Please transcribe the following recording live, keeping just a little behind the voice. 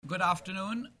Good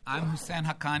afternoon. I'm Hussein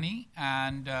Haqqani,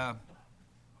 and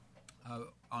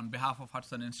on behalf of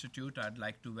Hudson Institute, I'd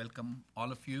like to welcome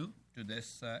all of you to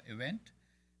this event.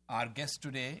 Our guest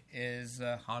today is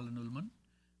Harlan Ullman.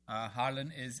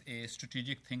 Harlan is a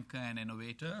strategic thinker and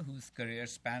innovator whose career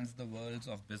spans the worlds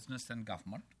of business and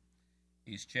government.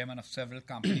 He's chairman of several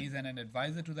companies and an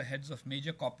advisor to the heads of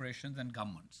major corporations and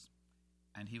governments.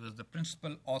 And he was the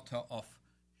principal author of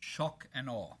Shock and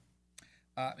Awe.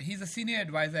 He's a senior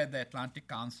advisor at the Atlantic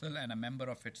Council and a member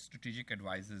of its Strategic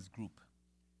Advisors Group.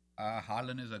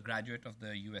 Harlan is a graduate of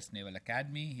the U.S. Naval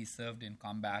Academy. He served in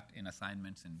combat in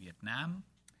assignments in Vietnam.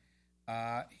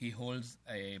 He holds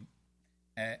an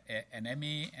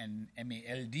MA and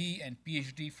MALD and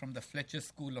PhD from the Fletcher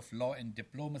School of Law and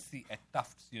Diplomacy at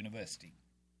Tufts University.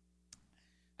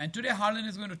 And today Harlan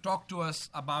is going to talk to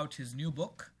us about his new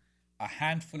book, A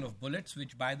Handful of Bullets,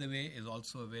 which, by the way, is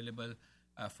also available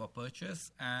for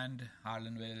purchase. And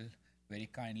Harlan will very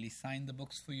kindly sign the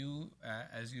books for you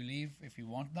as you leave if you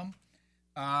want them.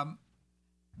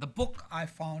 The book I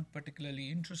found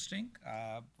particularly interesting.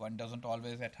 One doesn't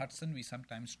always at Hudson. We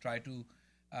sometimes try to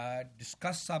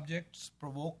discuss subjects,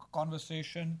 provoke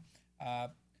conversation,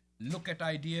 look at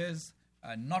ideas,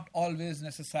 not always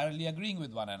necessarily agreeing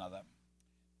with one another.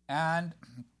 And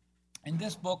in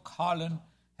this book, Harlan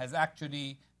has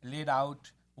actually laid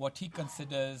out what he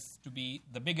considers to be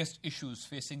the biggest issues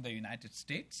facing the United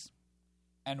States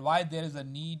and why there is a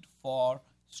need for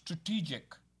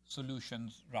strategic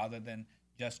solutions rather than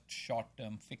just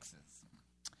short-term fixes.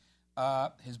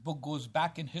 His book goes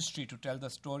back in history to tell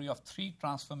the story of three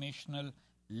transformational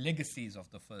legacies of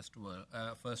the First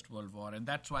World War, and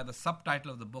that's why the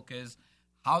subtitle of the book is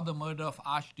How the Murder of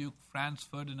Archduke Franz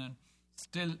Ferdinand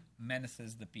Still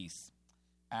Menaces the Peace.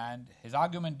 And his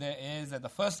argument there is that the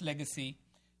first legacy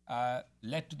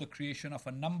led to the creation of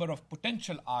a number of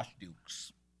potential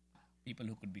archdukes, people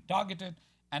who could be targeted,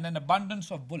 and an abundance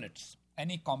of bullets,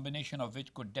 any combination of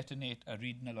which could detonate a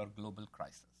regional or global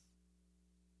crisis.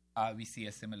 We see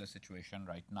a similar situation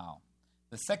right now.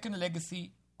 The second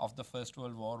legacy of the First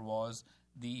World War was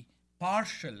the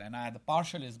partial, and the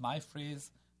partial is my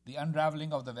phrase, the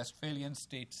unraveling of the Westphalian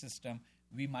state system.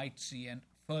 We might see a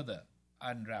further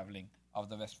unraveling of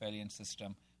the Westphalian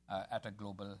system at a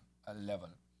global level.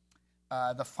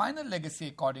 The final legacy,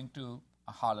 according to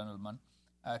Harlan Ullman,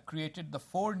 created the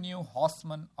four new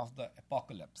horsemen of the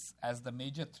apocalypse as the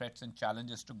major threats and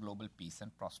challenges to global peace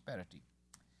and prosperity.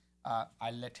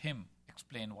 I'll let him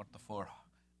explain what the four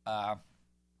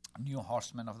new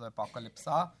horsemen of the apocalypse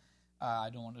are. I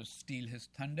don't want to steal his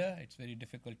thunder. It's very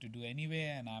difficult to do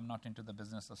anyway, and I'm not into the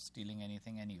business of stealing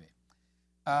anything anyway.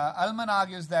 Ullman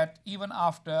argues that even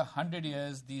after 100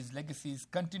 years, these legacies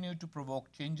continue to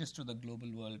provoke changes to the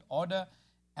global world order,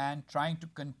 and trying to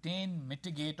contain,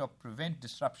 mitigate, or prevent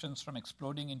disruptions from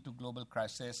exploding into global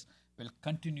crisis will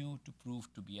continue to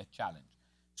prove to be a challenge.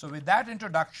 So with that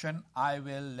introduction, I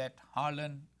will let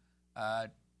Harlan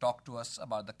talk to us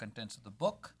about the contents of the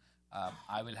book.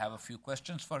 I will have a few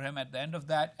questions for him at the end of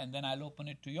that, and then I'll open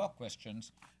it to your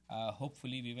questions.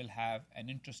 Hopefully we will have an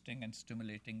interesting and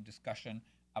stimulating discussion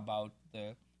about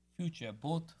the future,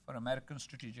 both for American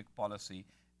strategic policy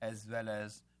as well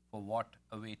as for what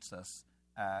awaits us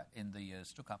in the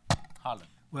years to come. Harlan.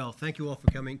 Well, thank you all for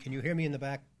coming. Can you hear me in the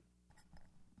back?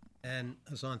 And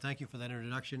Hassan, thank you for that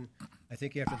introduction. I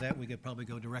think after that we could probably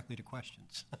go directly to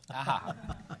questions.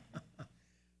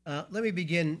 Let me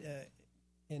begin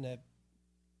in a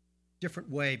different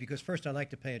way, because first I'd like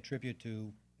to pay a tribute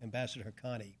to Ambassador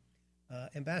Haqqani.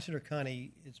 Ambassador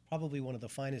Haqqani is probably one of the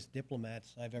finest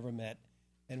diplomats I've ever met,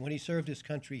 and when he served his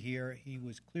country here, he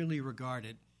was clearly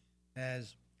regarded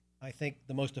as, I think,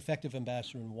 the most effective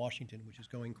ambassador in Washington, which is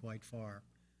going quite far.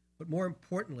 But more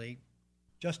importantly,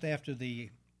 just after the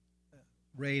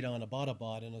raid on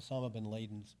Abbottabad and Osama bin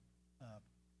Laden's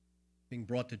being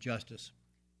brought to justice,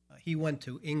 he went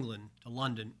to England, to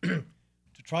London,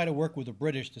 to try to work with the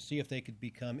British to see if they could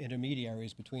become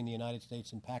intermediaries between the United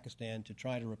States and Pakistan to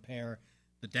try to repair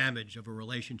the damage of a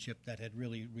relationship that had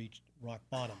really reached rock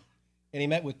bottom. And he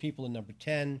met with people in Number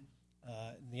 10,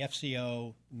 the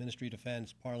FCO, Ministry of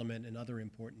Defense, Parliament, and other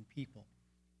important people.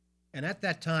 And at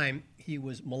that time, he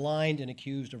was maligned and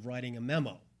accused of writing a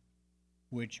memo,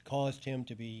 which caused him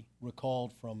to be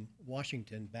recalled from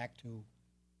Washington back to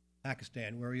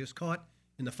Pakistan, where he was caught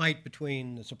in the fight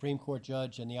between the Supreme Court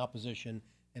judge and the opposition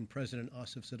and President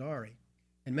Asif Zardari.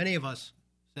 And many of us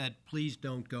said, please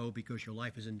don't go because your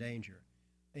life is in danger.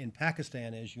 In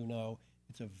Pakistan, as you know,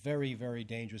 it's a very, very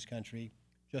dangerous country.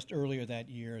 Just earlier that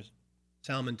year,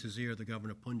 Salman Taseer, the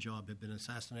governor of Punjab, had been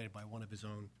assassinated by one of his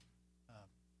own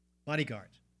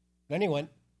bodyguards. But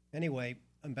anyway,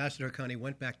 Ambassador Haqqani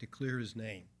went back to clear his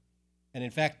name. And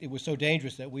in fact, it was so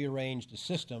dangerous that we arranged a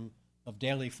system of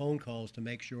daily phone calls to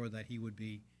make sure that he would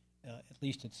be at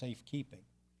least at safekeeping.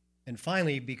 And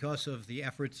finally, because of the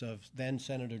efforts of then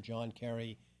Senator John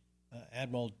Kerry,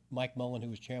 Admiral Mike Mullen, who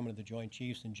was chairman of the Joint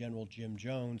Chiefs, and General Jim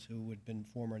Jones, who had been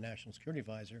former National Security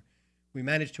Advisor, we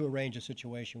managed to arrange a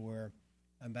situation where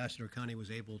Ambassador Haqqani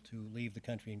was able to leave the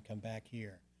country and come back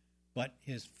here. But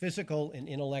his physical and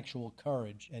intellectual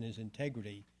courage and his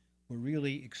integrity were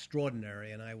really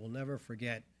extraordinary, and I will never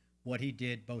forget what he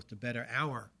did both to better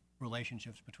our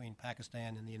relationships between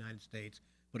Pakistan and the United States,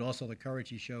 but also the courage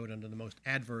he showed under the most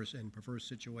adverse and perverse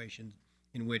situations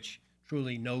in which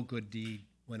truly no good deed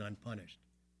went unpunished.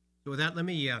 So with that, let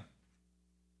me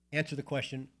answer the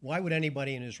question, why would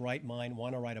anybody in his right mind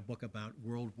want to write a book about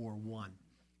World War I,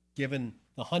 given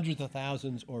the hundreds of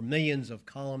thousands or millions of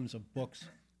columns of books,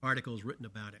 articles written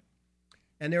about it?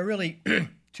 And there are really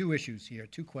two issues here,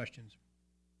 two questions.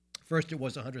 First, it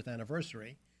was the 100th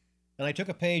anniversary, and I took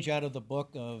a page out of the book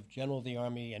of General of the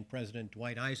Army and President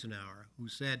Dwight Eisenhower, who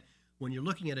said, when you're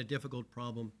looking at a difficult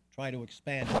problem, try to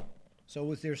expand it. So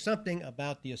was there something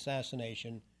about the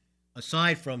assassination,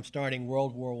 aside from starting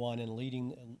World War I and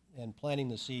leading and planting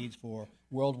the seeds for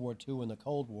World War II and the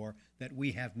Cold War, that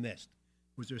we have missed?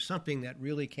 Was there something that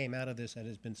really came out of this that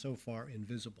has been so far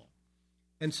invisible?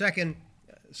 And second,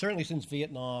 certainly since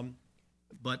Vietnam,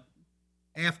 but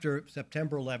after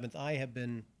September 11th, I have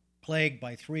been plagued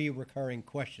by three recurring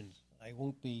questions. I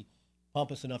won't be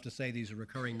pompous enough to say these are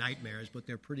recurring nightmares, but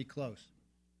they're pretty close.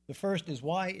 The first is,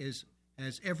 why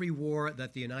has every war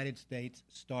that the United States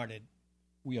started,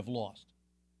 we have lost?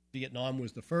 Vietnam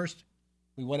was the first.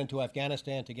 We went into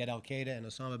Afghanistan to get al-Qaeda and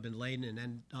Osama bin Laden and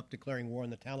ended up declaring war on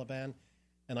the Taliban.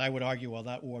 And I would argue, while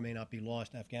that war may not be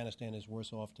lost, Afghanistan is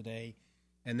worse off today.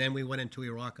 And then we went into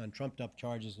Iraq on trumped-up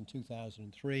charges in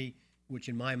 2003, which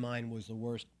in my mind was the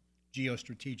worst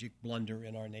geostrategic blunder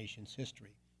in our nation's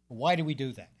history. Why did we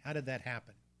do that? How did that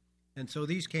happen? And so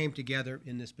these came together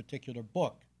in this particular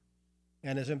book.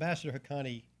 And as Ambassador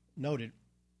Haqqani noted,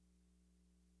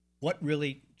 what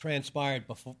really transpired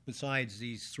besides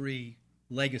these three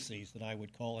legacies that I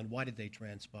would call, and why did they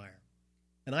transpire?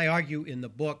 And I argue in the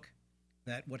book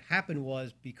that what happened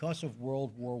was, because of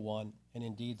World War I, and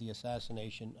indeed the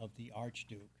assassination of the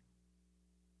Archduke,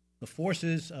 the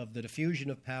forces of the diffusion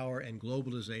of power and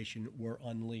globalization were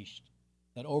unleashed,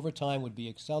 that over time would be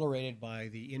accelerated by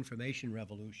the information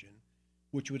revolution,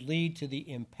 which would lead to the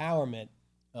empowerment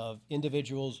of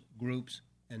individuals, groups,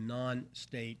 and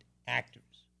non-state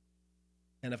actors.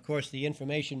 And of course, the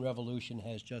information revolution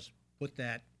has just put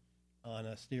that on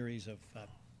a series of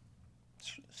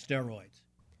steroids.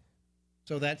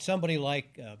 So that somebody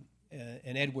like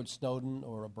an Edward Snowden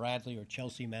or a Bradley or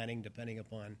Chelsea Manning, depending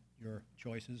upon your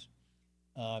choices,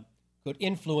 could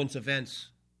influence events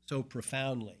so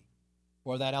profoundly,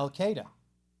 or that al-Qaeda,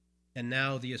 and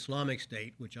now the Islamic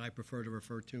State, which I prefer to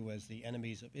refer to as the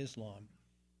enemies of Islam,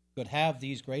 could have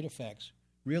these great effects,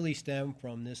 really stem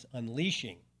from this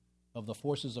unleashing of the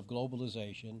forces of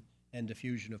globalization and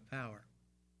diffusion of power.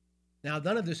 Now,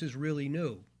 none of this is really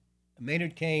new.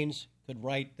 Maynard Keynes could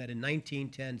write that in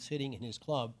 1910, sitting in his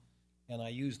club, and I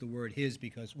use the word his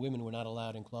because women were not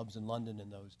allowed in clubs in London in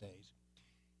those days,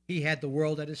 he had the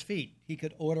world at his feet. He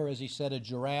could order, as he said, a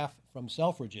giraffe from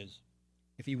Selfridges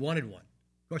if he wanted one.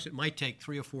 Of course, it might take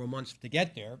 3 or 4 months to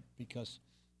get there because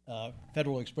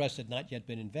Federal Express had not yet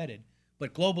been invented,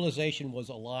 but globalization was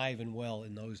alive and well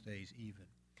in those days even.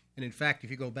 And in fact, if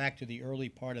you go back to the early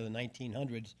part of the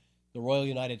 1900s, the Royal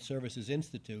United Services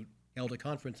Institute held a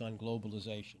conference on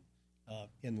globalization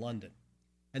in London.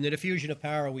 And the diffusion of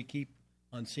power, we keep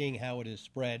on seeing how it is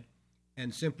spread,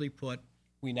 and simply put,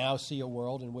 we now see a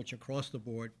world in which across the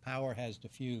board power has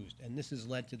diffused, and this has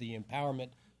led to the empowerment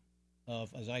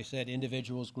of, as I said,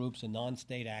 individuals, groups, and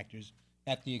non-state actors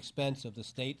at the expense of the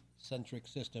state-centric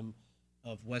system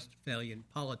of Westphalian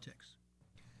politics.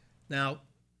 Now,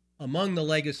 among the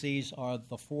legacies are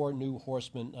the 4 new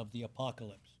horsemen of the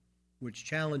apocalypse, which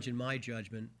challenge, in my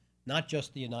judgment, not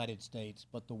just the United States,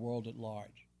 but the world at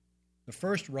large. The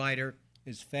first rider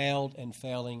is failed and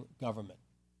failing government.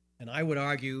 And I would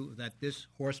argue that this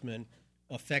horseman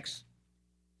affects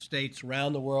states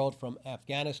around the world, from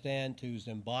Afghanistan to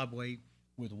Zimbabwe,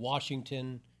 with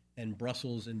Washington and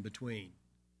Brussels in between.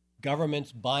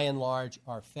 Governments, by and large,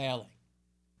 are failing.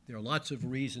 There are lots of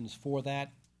reasons for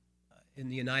that. In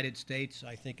the United States,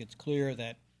 I think it's clear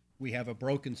that we have a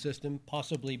broken system,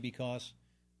 possibly because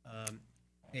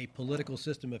a political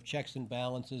system of checks and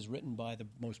balances written by the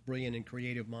most brilliant and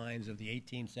creative minds of the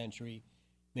 18th century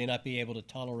may not be able to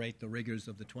tolerate the rigors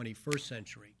of the 21st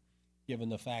century, given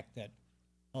the fact that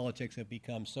politics have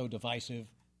become so divisive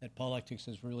that politics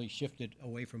has really shifted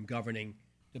away from governing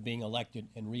to being elected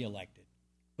and reelected.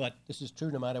 But this is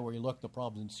true no matter where you look. The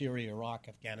problems in Syria, Iraq,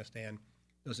 Afghanistan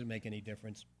doesn't make any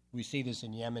difference. We see this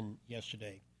in Yemen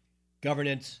yesterday.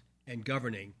 Governance and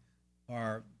governing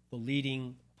are the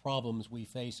leading problems we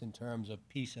face in terms of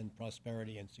peace and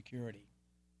prosperity and security.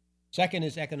 Second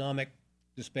is economic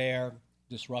despair,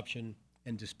 disruption,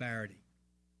 and disparity.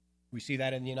 We see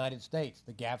that in the United States.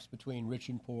 The gaps between rich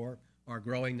and poor are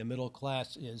growing. The middle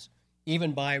class is,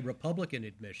 even by Republican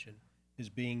admission, is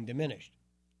being diminished.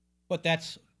 But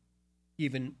that's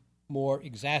even more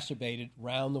exacerbated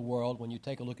around the world when you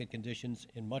take a look at conditions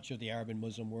in much of the Arab and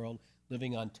Muslim world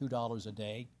living on $2 a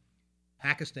day.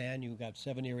 Pakistan, you've got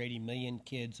 70 or 80 million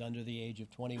kids under the age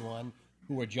of 21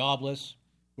 who are jobless,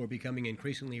 who are becoming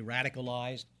increasingly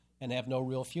radicalized, and have no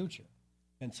real future.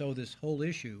 And so this whole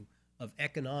issue of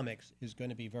economics is going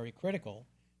to be very critical.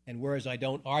 And whereas I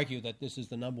don't argue that this is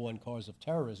the number one cause of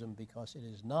terrorism, because it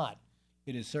is not,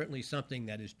 it is certainly something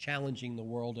that is challenging the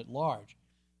world at large.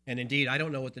 And indeed, I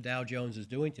don't know what the Dow Jones is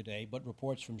doing today, but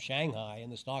reports from Shanghai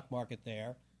and the stock market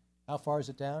there, how far is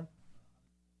it down?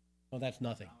 Oh, that's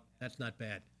nothing. That's not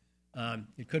bad.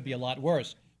 It could be a lot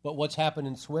worse. But what's happened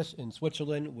in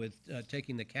Switzerland with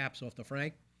taking the caps off the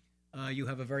franc, you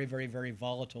have a very, very, very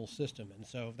volatile system. And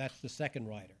so that's the second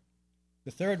rider.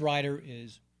 The third rider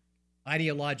is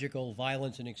ideological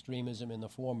violence and extremism in the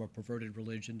form of perverted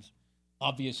religions.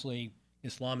 Obviously,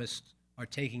 Islamists are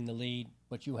taking the lead,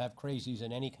 but you have crazies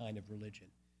in any kind of religion.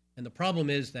 And the problem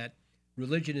is that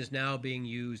religion is now being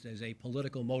used as a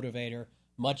political motivator,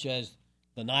 much as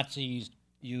the Nazis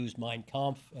used Mein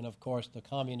Kampf, and of course the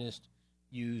communists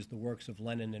used the works of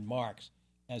Lenin and Marx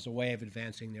as a way of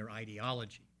advancing their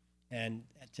ideology. And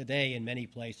today, in many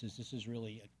places, this is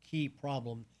really a key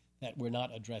problem that we're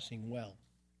not addressing well.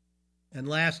 And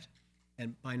last,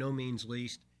 and by no means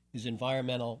least, is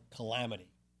environmental calamity.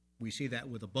 We see that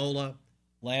with Ebola.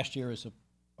 Last year is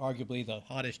arguably the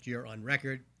hottest year on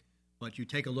record, but you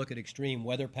take a look at extreme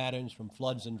weather patterns, from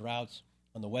floods and droughts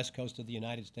on the west coast of the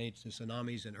United States to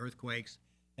tsunamis and earthquakes,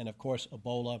 and of course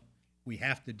Ebola. We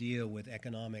have to deal with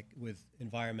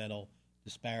environmental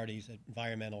disparities,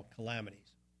 environmental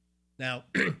calamities. Now,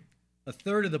 a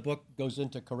third of the book goes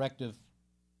into corrective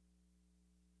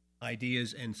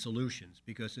ideas and solutions,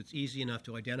 because it's easy enough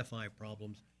to identify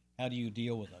problems. How do you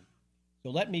deal with them?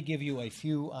 So let me give you a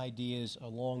few ideas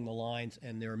along the lines,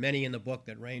 and there are many in the book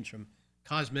that range from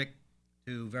cosmic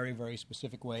to very, very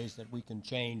specific ways that we can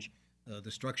change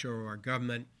the structure of our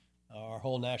government, our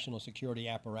whole national security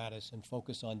apparatus, and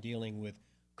focus on dealing with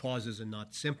causes and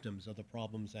not symptoms of the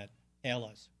problems that ail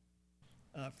us.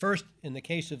 First, in the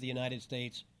case of the United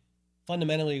States,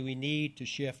 fundamentally we need to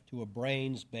shift to a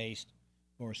brains-based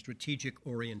or strategic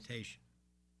orientation.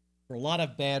 For a lot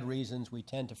of bad reasons, we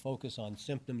tend to focus on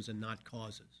symptoms and not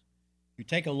causes. You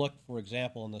take a look, for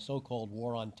example, in the so-called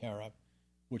war on terror,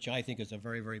 which I think is a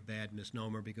very, very bad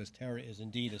misnomer, because terror is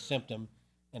indeed a symptom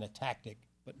and a tactic,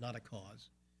 but not a cause.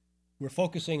 We're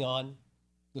focusing on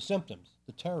the symptoms,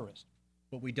 the terrorist,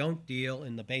 but we don't deal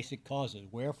in the basic causes.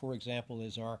 Where, for example,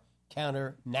 is our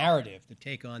counter-narrative to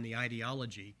take on the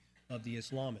ideology of the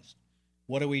Islamists?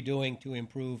 What are we doing to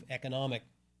improve economic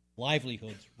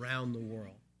livelihoods around the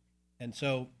world? And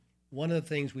so one of the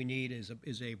things we need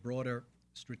is a broader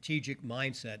strategic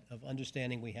mindset of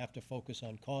understanding we have to focus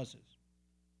on causes.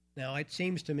 Now, it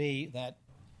seems to me that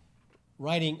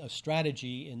writing a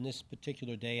strategy in this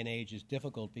particular day and age is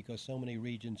difficult because so many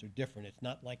regions are different. It's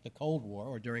not like the Cold War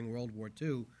or during World War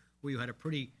II, where you had a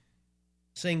pretty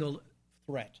single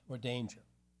threat or danger.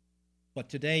 But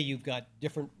today you've got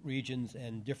different regions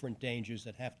and different dangers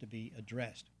that have to be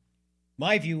addressed.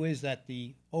 My view is that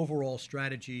the overall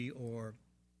strategy or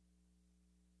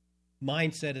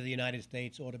mindset of the United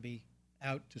States ought to be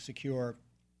out to secure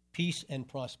peace and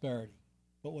prosperity.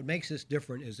 But what makes this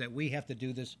different is that we have to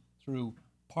do this through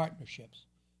partnerships.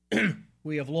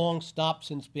 We have long stopped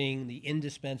since being the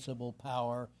indispensable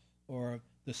power or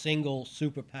the single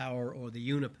superpower or the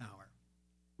unipower.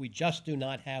 We just do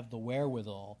not have the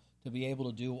wherewithal to be able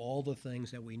to do all the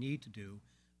things that we need to do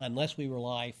unless we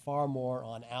rely far more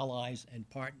on allies and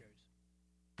partners.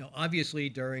 Now, obviously,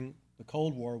 during the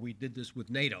Cold War, we did this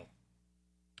with NATO,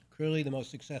 clearly the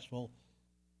most successful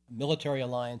military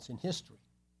alliance in history.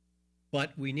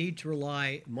 But we need to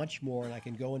rely much more, and I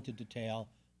can go into detail,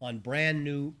 on brand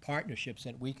new partnerships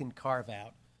that we can carve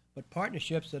out, but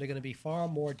partnerships that are going to be far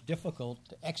more difficult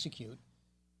to execute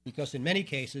because in many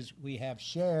cases we have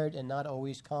shared and not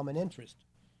always common interest.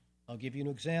 I'll give you an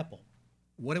example.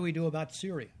 What do we do about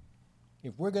Syria?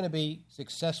 If we're going to be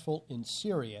successful in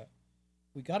Syria,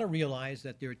 we got to realize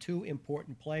that there are two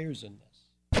important players in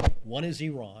this. One is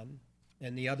Iran,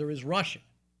 and the other is Russia.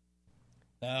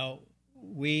 Now,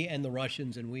 we and the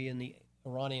Russians and we and the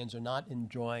Iranians are not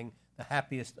enjoying the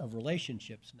happiest of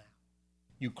relationships now.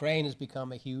 Ukraine has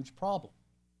become a huge problem.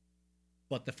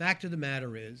 But the fact of the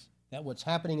matter is that what's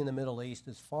happening in the Middle East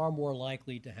is far more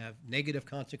likely to have negative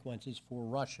consequences for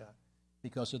Russia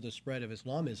because of the spread of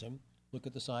Islamism. Look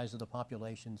at the size of the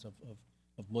populations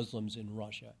of Muslims in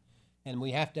Russia. And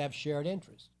we have to have shared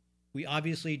interests. We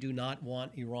obviously do not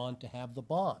want Iran to have the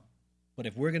bomb. But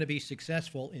if we're going to be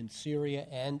successful in Syria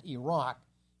and Iraq,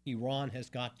 Iran has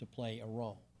got to play a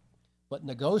role. But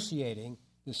negotiating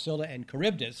the Scylla and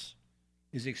Charybdis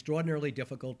is extraordinarily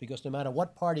difficult because no matter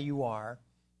what party you are,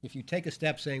 if you take a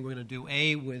step saying we're going to do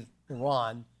A with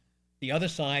Iran, the other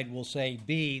side will say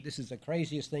B, this is the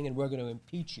craziest thing and we're going to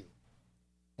impeach you.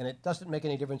 And it doesn't make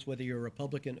any difference whether you're a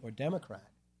Republican or Democrat.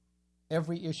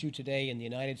 Every issue today in the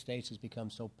United States has become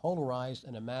so polarized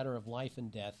and a matter of life and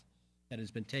death that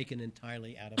has been taken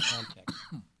entirely out of context.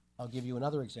 I'll give you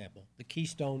another example, the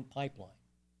Keystone Pipeline.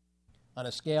 On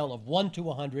a scale of 1 to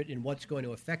 100 in what's going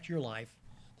to affect your life,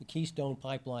 the Keystone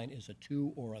Pipeline is a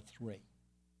 2 or a 3.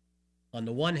 On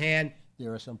the one hand,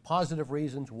 there are some positive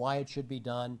reasons why it should be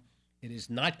done. It is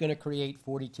not going to create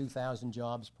 42,000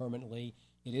 jobs permanently.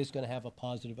 It is going to have a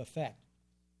positive effect.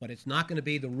 But it's not going to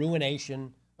be the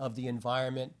ruination of the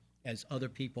environment as other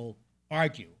people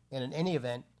argue. And in any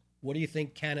event, what do you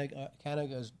think Canada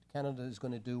is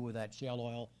going to do with that shale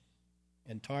oil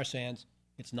and tar sands?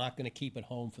 It's not going to keep it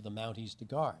home for the Mounties to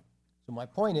guard. So my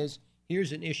point is,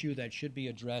 here's an issue that should be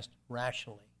addressed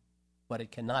rationally, but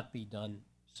it cannot be done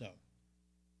so.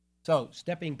 So,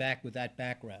 stepping back with that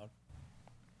background,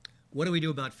 what do we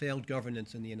do about failed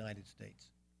governance in the United States?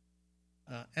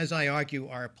 As I argue,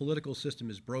 our political system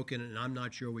is broken, and I'm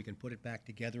not sure we can put it back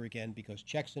together again because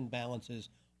checks and balances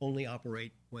only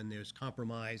operate when there's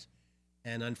compromise.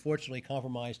 And unfortunately,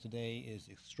 compromise today is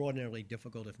extraordinarily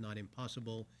difficult, if not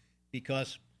impossible,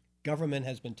 because government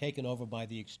has been taken over by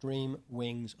the extreme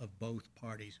wings of both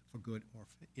parties, for good or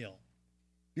for ill.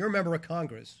 If you're a member of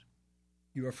Congress,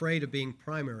 you're afraid of being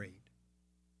primaried.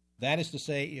 That is to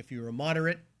say, if you're a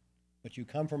moderate, but you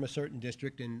come from a certain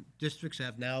district, and districts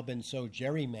have now been so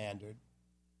gerrymandered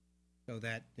so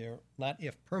that they're not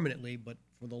if permanently, but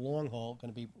for the long haul,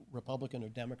 going to be Republican or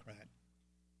Democrat.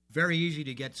 Very easy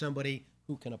to get somebody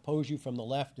who can oppose you from the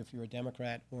left if you're a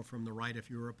Democrat or from the right if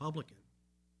you're a Republican.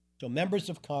 So members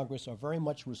of Congress are very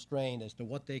much restrained as to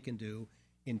what they can do,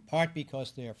 in part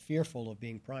because they're fearful of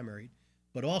being primaried,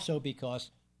 but also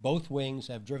because both wings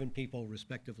have driven people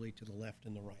respectively to the left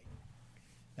and the right.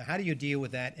 Now, how do you deal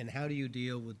with that, and how do you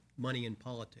deal with money in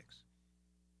politics?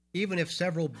 Even if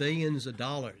several billions of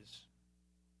dollars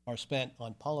are spent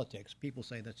on politics, people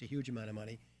say that's a huge amount of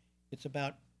money. It's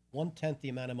about 1/10 the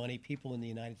amount of money people in the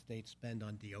United States spend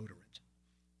on deodorant.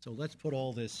 So let's put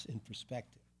all this in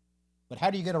perspective. But how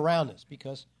do you get around this?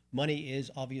 Because money is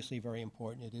obviously very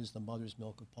important. It is the mother's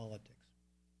milk of politics.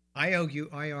 I argue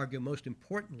most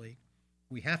importantly,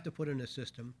 we have to put in a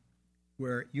system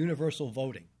where universal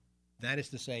voting, that is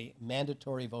to say,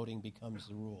 mandatory voting, becomes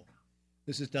the rule.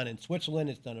 This is done in Switzerland.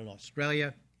 It's done in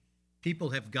Australia.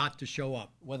 People have got to show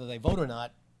up. Whether they vote or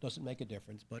not doesn't make a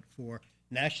difference. But for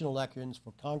national elections,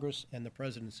 for Congress and the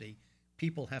presidency,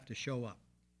 people have to show up.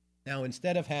 Now,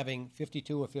 instead of having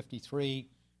 52 or 53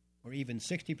 or even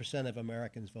 60% of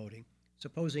Americans voting,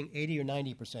 supposing 80 or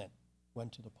 90%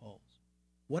 went to the polls,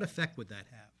 what effect would that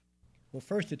have? Well,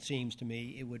 first, it seems to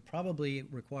me it would probably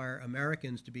require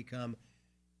Americans to become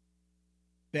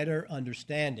better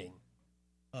understanding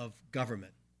of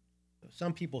government.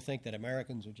 Some people think that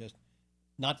Americans are just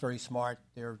not very smart.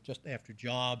 They're just after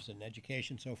jobs and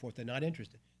education and so forth. They're not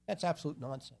interested. That's absolute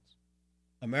nonsense.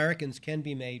 Americans can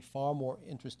be made far more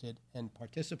interested and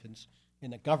participants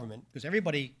in the government because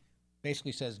everybody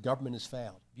basically says government has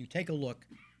failed. If you take a look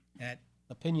at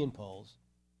opinion polls,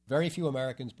 very few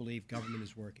Americans believe government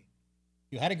is working.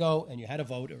 If you had to go and you had to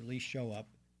vote or at least show up,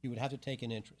 you would have to take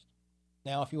an interest.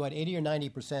 Now, if you had 80 or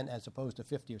 90% as opposed to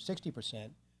 50 or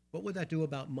 60%, what would that do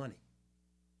about money?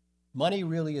 Money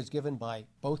really is given by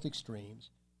both extremes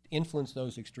to influence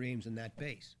those extremes in that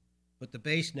base. But the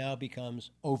base now becomes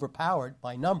overpowered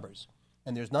by numbers,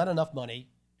 and there's not enough money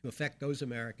to affect those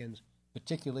Americans,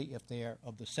 particularly if they are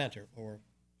of the center or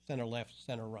center left,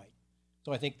 center right.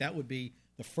 So I think that would be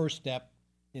the first step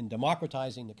in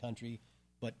democratizing the country,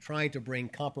 but trying to bring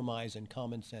compromise and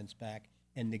common sense back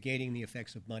and negating the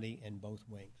effects of money in both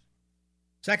wings.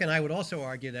 Second, I would also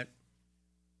argue that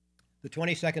the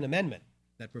 22nd Amendment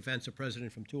that prevents a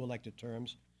president from 2 elected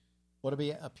terms ought to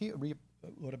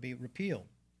be repealed.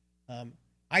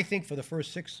 I think for the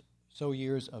first 6 so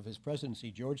years of his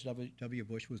presidency, George W.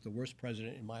 Bush was the worst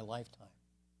president in my lifetime,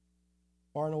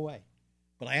 far and away.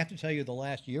 But I have to tell you, the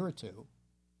last year or two,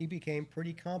 he became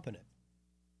pretty competent.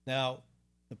 Now,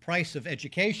 the price of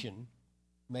education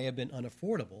may have been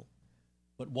unaffordable,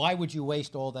 but why would you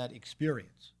waste all that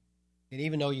experience? And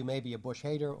even though you may be a Bush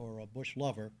hater or a Bush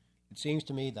lover, it seems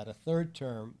to me that a third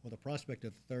term, or the prospect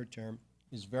of a third term,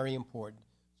 is very important,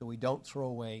 so we don't throw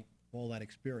away all that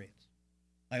experience.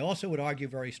 I also would argue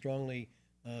very strongly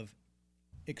of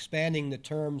expanding the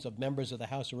terms of members of the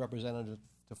House of Representatives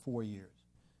to 4 years.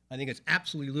 I think it's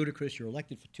absolutely ludicrous. You're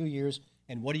elected for 2 years,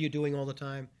 and what are you doing all the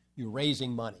time? You're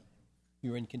raising money.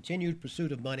 You're in continued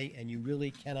pursuit of money, and you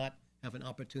really cannot have an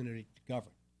opportunity to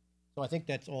govern. So I think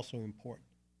that's also important.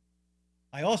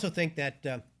 I also think that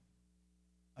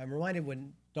I'm reminded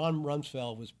when Don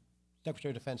Rumsfeld was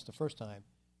Secretary of Defense the first time,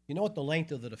 you know what the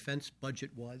length of the defense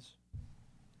budget was?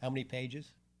 How many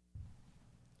pages?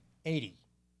 80.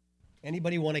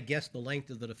 Anybody want to guess the length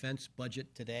of the defense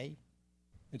budget today?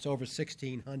 It's over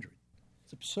 1,600.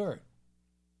 It's absurd.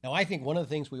 Now, I think one of the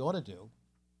things we ought to do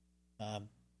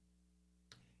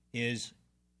is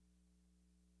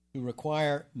to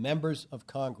require members of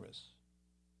Congress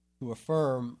to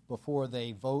affirm before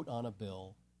they vote on a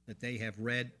bill that they have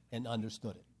read and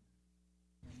understood it.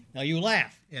 Now, you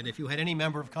laugh, and if you had any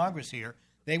member of Congress here,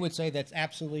 they would say that's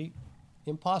absolutely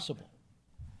impossible.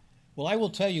 Well, I will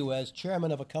tell you, as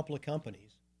chairman of a couple of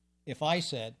companies, if I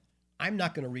said, I'm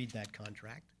not going to read that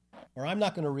contract, or I'm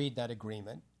not going to read that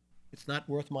agreement, it's not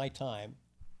worth my time.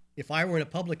 If I were in a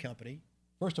public company,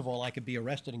 first of all, I could be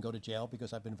arrested and go to jail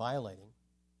because I've been violating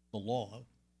the law,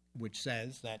 which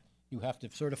says that you have to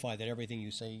certify that everything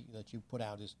you say that you put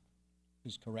out is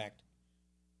correct.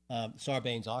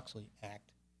 Sarbanes-Oxley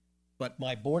Act. But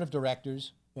my board of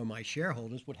directors or my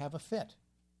shareholders would have a fit.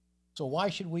 So why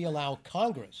should we allow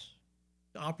Congress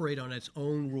to operate on its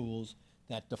own rules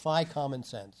that defy common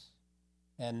sense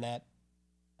and that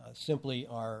simply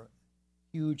are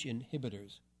huge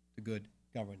inhibitors to good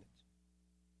governance?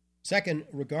 Second,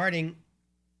 regarding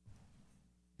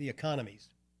the economies,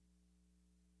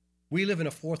 we live in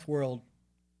a fourth world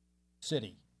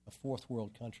city, a fourth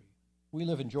world country. We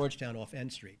live in Georgetown off N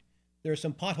Street. There are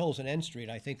some potholes in N Street,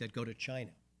 I think, that go to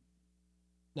China.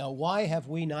 Now, why have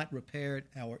we not repaired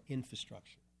our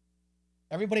infrastructure?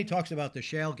 Everybody talks about the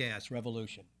shale gas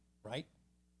revolution, right?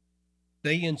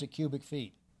 Billions of cubic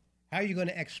feet. How are you going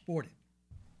to export it?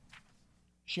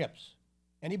 Ships.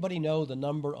 Anybody know the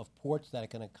number of ports that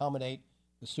can accommodate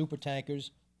the super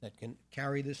tankers that can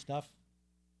carry this stuff?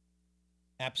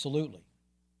 Absolutely.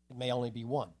 It may only be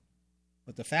one.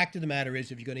 But the fact of the matter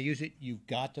is, if you're going to use it, you've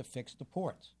got to fix the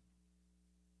ports.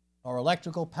 Our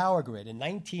electrical power grid in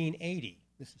 1980,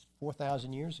 this is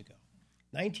 4,000 years ago,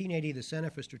 1980, the Center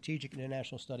for Strategic and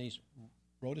International Studies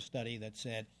wrote a study that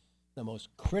said the most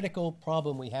critical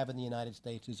problem we have in the United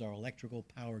States is our electrical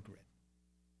power grid.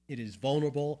 It is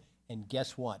vulnerable, and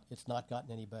guess what? It's not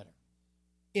gotten any better.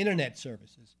 Internet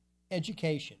services,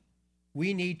 education.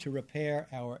 We need to repair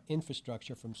our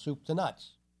infrastructure from soup to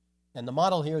nuts. And the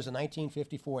model here is the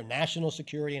 1954 National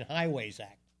Security and Highways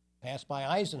Act, passed by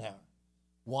Eisenhower.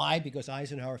 Why? Because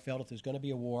Eisenhower felt if there's going to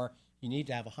be a war, you need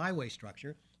to have a highway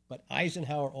structure. But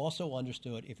Eisenhower also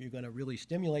understood if you're going to really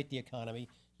stimulate the economy,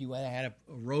 you had a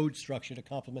road structure to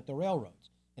complement the railroads.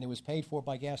 And it was paid for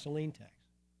by gasoline tax.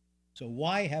 So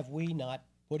why have we not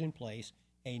put in place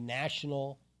a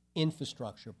national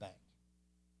infrastructure bank,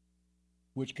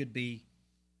 which could be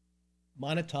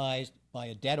monetized by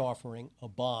a debt offering, a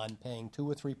bond, paying 2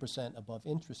 or 3% above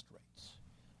interest rates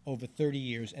over 30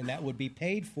 years, and that would be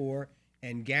paid for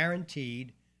and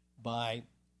guaranteed by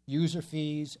user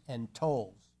fees and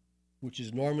tolls, which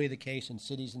is normally the case in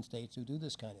cities and states who do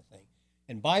this kind of thing.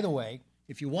 And by the way,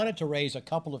 if you wanted to raise a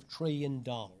couple of $1 trillion,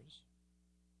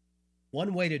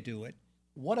 one way to do it,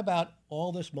 what about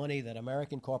all this money that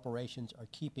American corporations are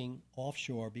keeping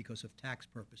offshore because of tax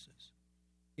purposes?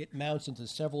 It mounts into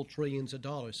several trillions of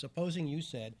dollars. Supposing you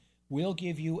said, we'll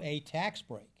give you a tax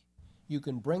break. You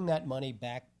can bring that money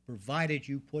back provided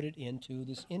you put it into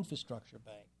this infrastructure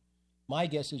bank. My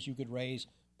guess is you could raise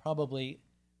probably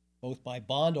both by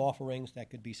bond offerings that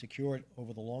could be secured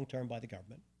over the long term by the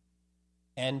government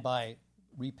and by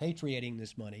repatriating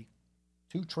this money,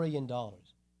 $2 trillion.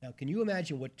 Now, can you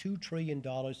imagine what $2 trillion,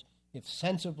 if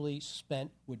sensibly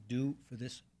spent, would do for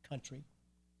this country?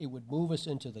 It would move us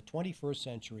into the 21st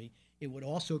century. It would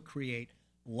also create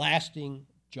lasting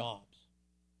jobs.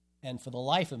 And for the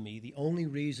life of me, the only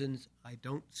reasons I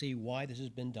don't see why this has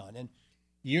been done, and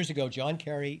years ago, John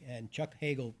Kerry and Chuck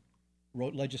Hagel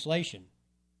wrote legislation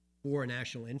for a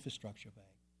national infrastructure bank.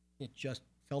 It just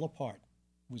fell apart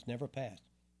was never passed.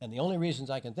 And the only reasons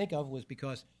I can think of was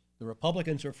because the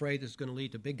Republicans are afraid this is going to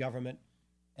lead to big government,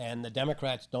 and the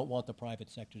Democrats don't want the private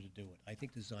sector to do it. I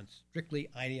think this is on strictly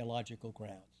ideological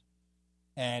grounds.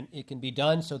 And it can be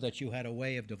done so that you had a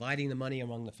way of dividing the money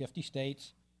among the 50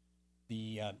 states.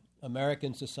 The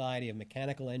American Society of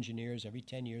Mechanical Engineers every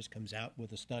 10 years comes out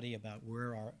with a study about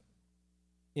where our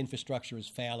infrastructure is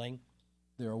failing.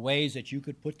 There are ways that you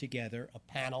could put together a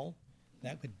panel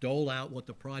that could dole out what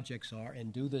the projects are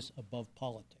and do this above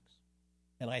politics.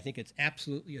 And I think it's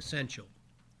absolutely essential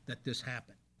that this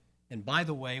happen. And by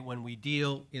the way, when we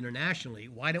deal internationally,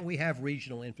 why don't we have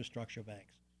regional infrastructure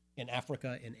banks in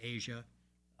Africa, in Asia,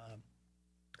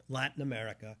 Latin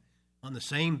America, on the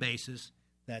same basis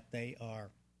that they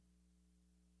are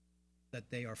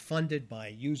funded by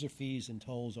user fees and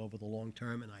tolls over the long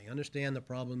term? And I understand the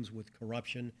problems with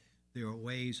corruption. There are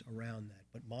ways around that.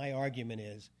 But my argument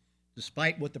is,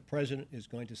 despite what the president is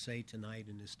going to say tonight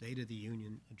in his State of the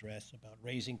Union address about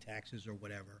raising taxes or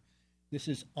whatever, this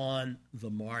is on the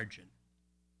margin.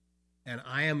 And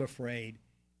I am afraid,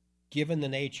 given the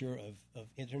nature of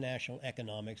international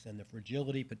economics and the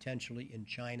fragility potentially in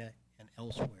China and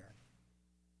elsewhere,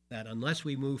 that unless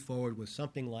we move forward with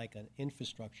something like an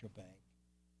infrastructure bank,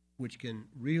 which can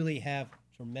really have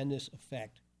tremendous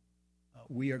effect,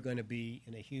 we are going to be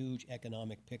in a huge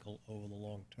economic pickle over the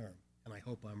long term. And I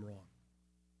hope I'm wrong.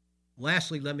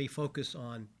 Lastly, let me focus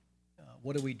on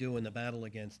what do we do in the battle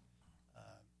against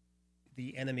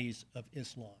the enemies of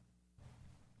Islam.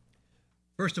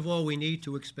 First of all, we need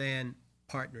to expand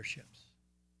partnerships.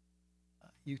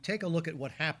 You take a look at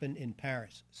what happened in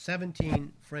Paris.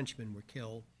 17 Frenchmen were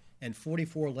killed, and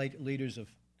 44 leaders of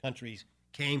countries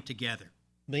came together.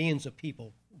 Millions of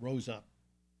people rose up.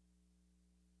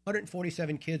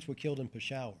 147 kids were killed in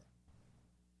Peshawar.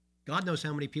 God knows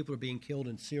how many people are being killed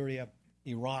in Syria,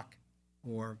 Iraq,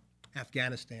 or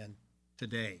Afghanistan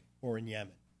today, or in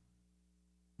Yemen.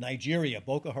 Nigeria,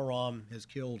 Boko Haram has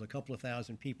killed a couple of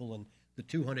thousand people, and the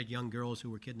 200 young girls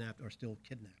who were kidnapped are still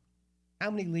kidnapped.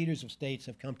 How many leaders of states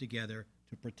have come together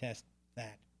to protest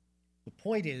that? The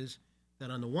point is that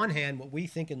on the one hand, what we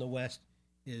think in the West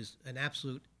is an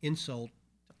absolute insult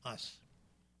to us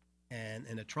and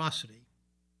an atrocity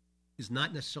is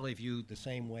not necessarily viewed the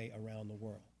same way around the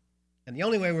world. And the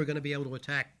only way we're going to be able to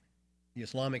attack the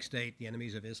Islamic State, the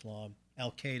enemies of Islam,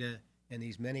 Al-Qaeda, and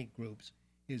these many groups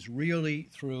is really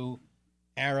through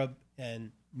Arab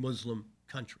and Muslim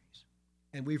countries.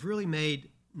 And we've really made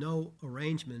no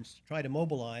arrangements to try to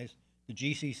mobilize the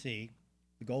GCC,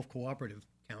 the Gulf Cooperative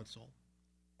Council,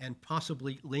 and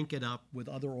possibly link it up with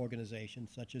other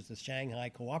organizations such as the Shanghai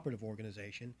Cooperative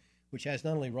Organization, which has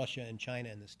not only Russia and China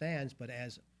in the stands, but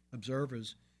as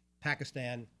observers,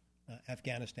 Pakistan,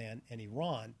 Afghanistan, and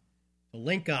Iran, to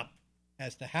link up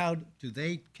as to how do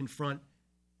they confront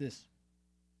this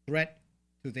threat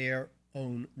to their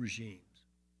own regimes.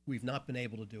 We've not been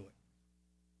able to do it.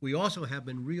 We also have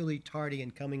been really tardy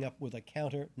in coming up with a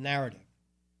counter-narrative.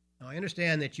 Now, I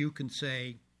understand that you can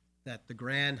say that the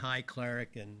Grand High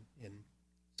Cleric in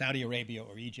Saudi Arabia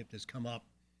or Egypt has come up,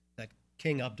 that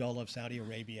King Abdullah of Saudi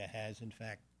Arabia has, in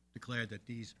fact, declared that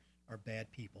these are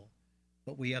bad people.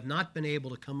 But we have not been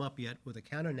able to come up yet with a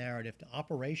counter-narrative to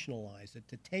operationalize it,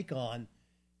 to take on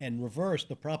and reverse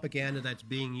the propaganda that's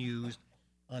being used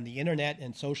on the internet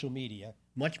and social media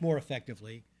much more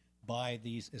effectively by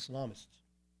these Islamists.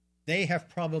 They have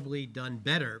probably done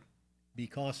better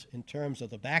because in terms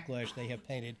of the backlash they have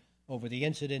painted over the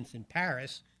incidents in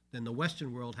Paris than the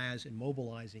Western world has in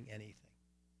mobilizing anything.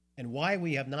 And why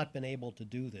we have not been able to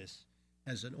do this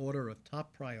as an order of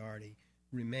top priority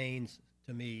remains,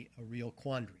 to me, a real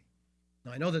quandary.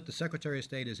 Now, I know that the Secretary of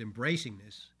State is embracing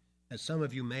this. As some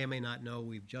of you may or may not know,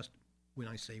 we've just, when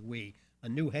I say we, a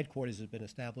new headquarters has been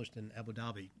established in Abu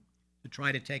Dhabi to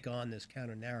try to take on this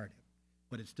counter-narrative.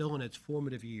 But it's still in its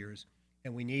formative years,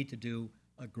 and we need to do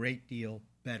a great deal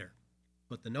better.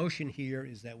 But the notion here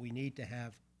is that we need to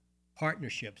have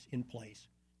partnerships in place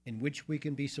in which we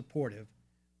can be supportive,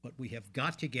 but we have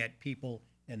got to get people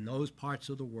in those parts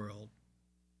of the world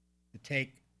to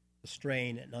take the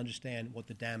strain and understand what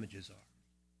the damages are.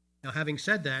 Now, having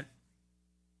said that,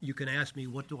 you can ask me,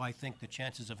 what do I think the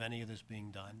chances of any of this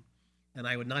being done? And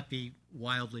I would not be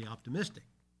wildly optimistic.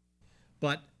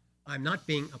 But I'm not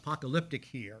being apocalyptic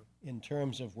here in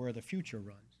terms of where the future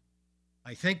runs.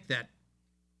 I think that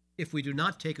if we do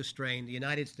not take a strain, the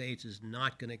United States is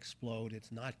not going to explode.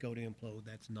 It's not going to implode.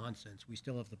 That's nonsense. We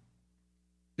still have the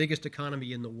biggest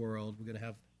economy in the world. We're going to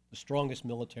have the strongest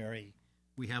military.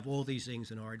 We have all these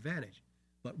things in our advantage.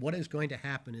 But what is going to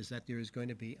happen is that there is going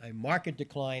to be a marked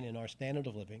decline in our standard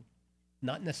of living.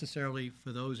 not necessarily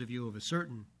for those of you of a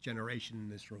certain generation in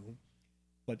this room,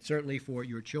 but certainly for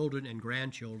your children and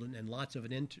grandchildren and lots of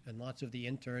the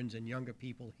interns and younger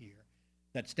people here,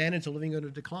 that standards of living are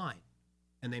going to decline,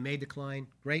 and they may decline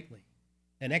greatly,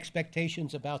 and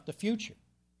expectations about the future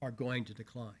are going to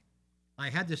decline. I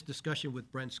had this discussion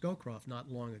with Brent Scowcroft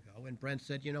not long ago, and Brent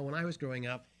said, when I was growing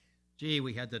up,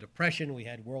 we had the Depression, we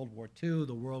had World War II,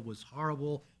 the world was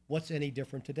horrible. What's any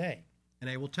different today? And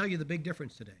I will tell you the big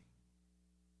difference today.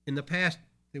 In the past,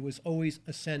 there was always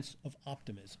a sense of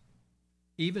optimism.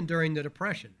 Even during the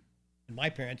Depression, and my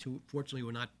parents, who fortunately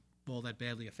were not all that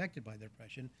badly affected by the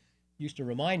Depression, used to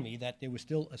remind me that there was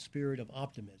still a spirit of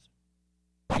optimism.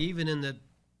 Even in the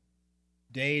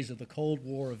days of the Cold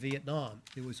War of Vietnam,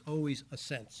 there was always a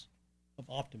sense of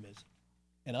optimism.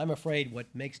 And I'm afraid what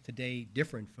makes today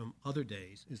different from other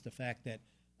days is the fact that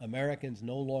Americans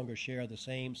no longer share the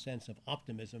same sense of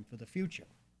optimism for the future.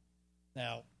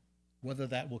 Now, whether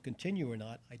that will continue or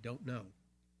not, I don't know.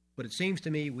 But it seems to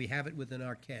me we have it within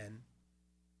our ken.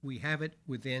 We have it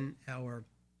within our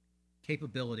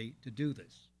capability to do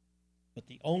this. But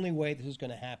the only way this is going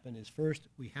to happen is, first,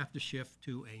 we have to shift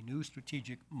to a new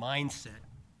strategic mindset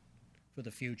for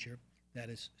the future that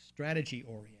is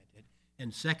strategy-oriented.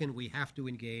 And second, we have to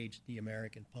engage the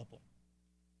American public.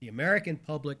 The American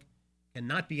public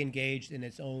cannot be engaged in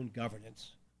its own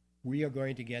governance. We are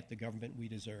going to get the government we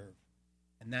deserve.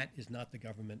 And that is not the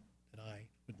government that I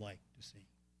would like to see.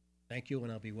 Thank you,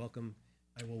 and I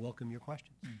will welcome your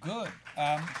questions. Good.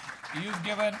 You've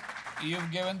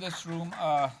given this room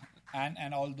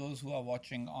and all those who are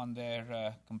watching on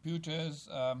their computers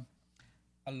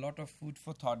a lot of food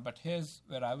for thought. But here's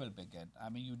where I will begin. I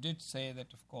mean, you did say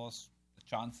that, of course, the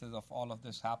chances of all of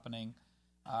this happening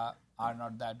are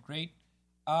not that great.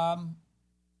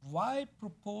 Why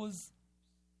propose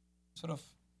sort of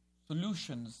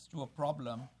solutions to a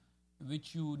problem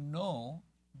which you know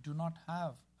do not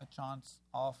have a chance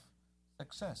of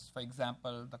success? For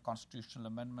example, the constitutional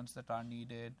amendments that are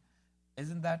needed.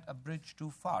 Isn't that a bridge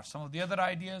too far? Some of the other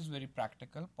ideas, very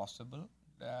practical, possible,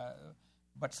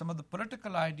 but some of the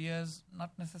political ideas,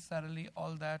 not necessarily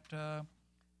all that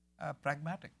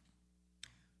pragmatic.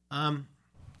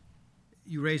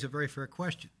 You raise a very fair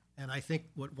question, and I think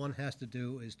what one has to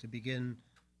do is to begin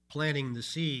planting the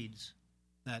seeds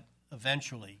that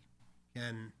eventually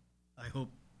can, I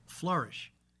hope,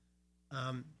 flourish.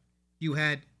 You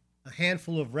had a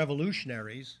handful of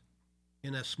revolutionaries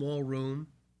in a small room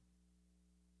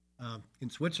in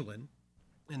Switzerland,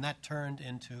 and that turned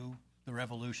into the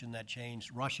revolution that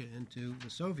changed Russia into the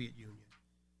Soviet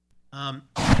Union.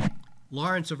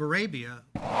 Lawrence of Arabia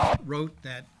wrote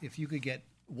that if you could get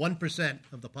 1%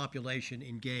 of the population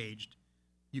engaged,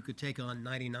 you could take on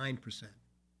 99%.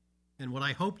 And what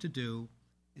I hope to do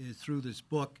is, through this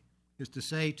book, is to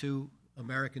say to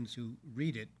Americans who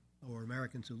read it or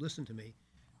Americans who listen to me,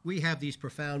 we have these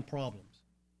profound problems.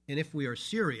 And if we are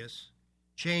serious,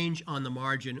 change on the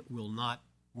margin will not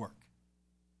work.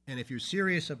 And if you're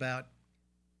serious about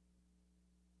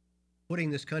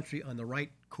putting this country on the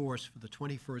right course for the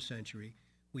 21st century,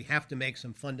 we have to make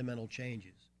some fundamental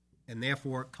changes. And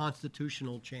therefore,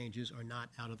 constitutional changes are not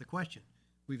out of the question.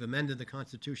 We've amended the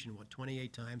Constitution,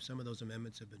 28 times? Some of those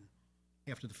amendments have been,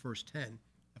 after the first 10,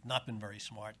 have not been very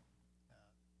smart.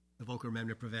 The Volcker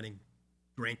Amendment preventing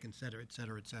drink, et cetera, et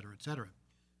cetera, et cetera, et cetera.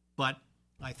 But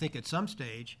I think at some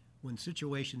stage, when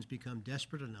situations become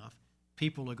desperate enough,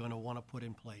 people are going to want to put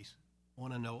in place,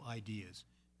 want to know ideas.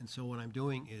 And so what I'm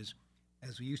doing is,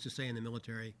 as we used to say in the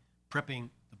military, prepping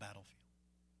the battlefield.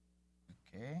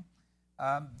 Okay.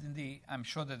 I'm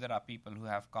sure that there are people who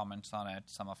have comments on it,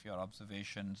 some of your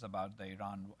observations about the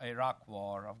Iraq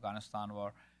war, Afghanistan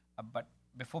war. But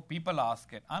before people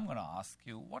ask it, I'm going to ask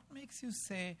you, what makes you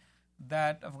say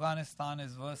that Afghanistan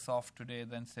is worse off today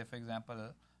than, say, for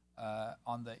example,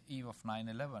 on the eve of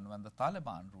 9/11 when the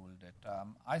Taliban ruled it?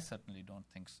 I certainly don't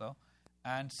think so.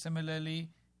 And similarly,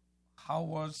 how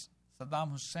was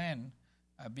Saddam Hussein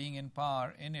being in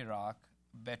power in Iraq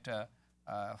better,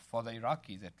 for the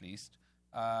Iraqis at least,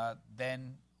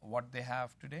 than what they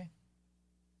have today?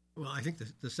 Well, I think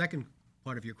the second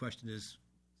part of your question is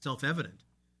self-evident.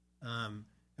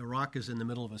 Iraq is in the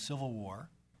middle of a civil war,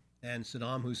 and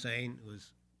Saddam Hussein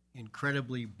was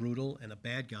incredibly brutal and a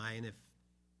bad guy. And if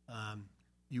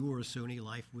you were a Sunni,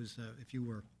 life was, if you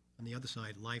were on the other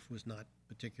side, life was not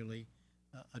particularly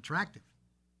attractive.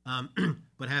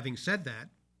 But having said that,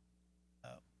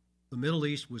 the Middle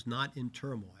East was not in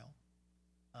turmoil.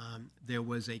 There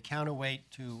was a counterweight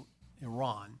to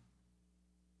Iran,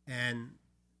 and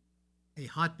a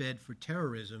hotbed for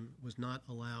terrorism was not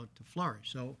allowed to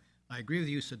flourish. So I agree with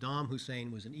you, Saddam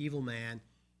Hussein was an evil man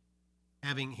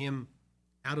having him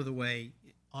out of the way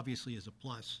obviously is a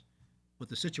plus, but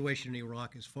the situation in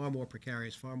Iraq is far more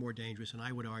precarious, far more dangerous, and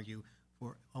I would argue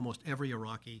for almost every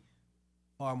Iraqi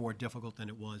far more difficult than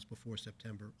it was before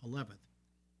September 11th.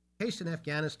 Case in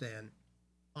Afghanistan,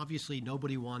 obviously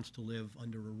nobody wants to live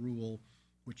under a rule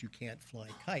which you can't fly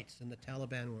kites, and the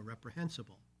Taliban were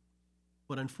reprehensible.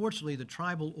 But unfortunately, the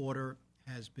tribal order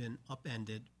has been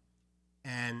upended,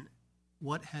 and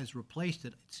what has replaced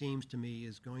it, it seems to me,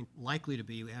 is likely to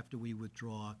be, after we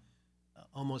withdraw,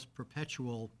 almost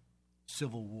perpetual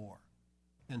civil war.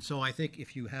 And so I think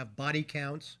if you have body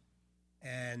counts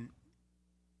and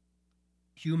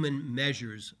human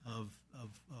measures of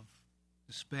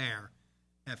despair,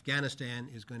 Afghanistan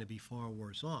is going to be far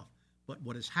worse off. But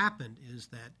what has happened is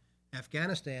that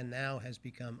Afghanistan now has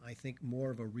become, I think,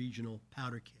 more of a regional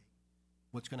powder keg.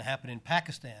 What's going to happen in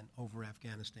Pakistan over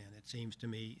Afghanistan, it seems to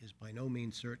me, is by no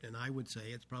means certain, and I would say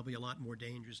it's probably a lot more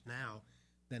dangerous now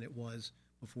than it was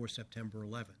before September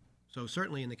 11th. So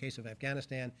certainly in the case of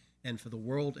Afghanistan and for the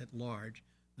world at large,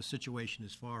 the situation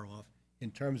is far off.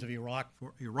 In terms of Iraq,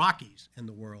 for Iraqis and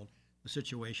the world, the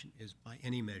situation is by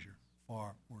any measure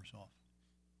far worse off.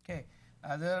 Okay.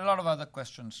 There are a lot of other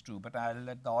questions too, but I'll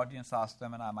let the audience ask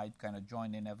them, and I might kind of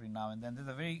join in every now and then. There's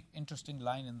a very interesting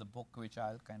line in the book which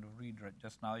I'll kind of read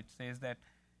just now. It says that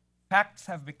facts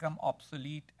have become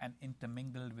obsolete and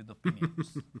intermingled with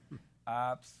opinions.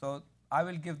 So I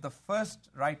will give the first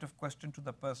right of question to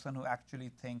the person who actually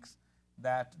thinks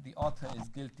that the author is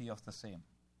guilty of the same.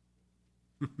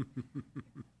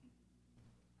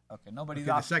 Okay, nobody's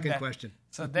asking the second that. Question.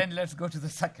 So then let's go to the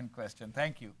second question.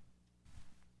 Thank you.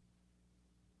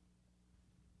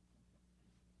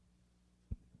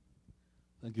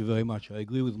 Thank you very much. I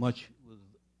agree with much with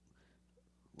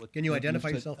what. Can you identify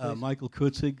yourself, please? Michael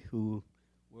Kurtzig, who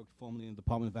worked formerly in the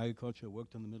Department of Agriculture,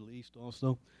 worked in the Middle East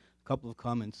also. A couple of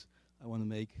comments I want to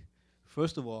make.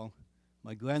 First of all,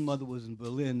 my grandmother was in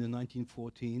Berlin in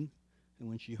 1914, and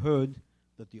when she heard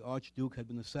that the Archduke had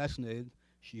been assassinated,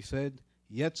 she said,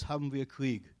 "Jetzt haben wir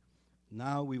Krieg."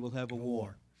 Now we will have a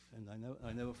war. And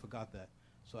I never forgot that.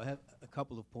 So I have a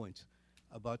couple of points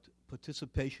about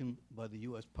participation by the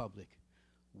U.S. public.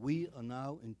 We are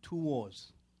now in two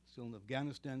wars, still in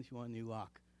Afghanistan, if you are in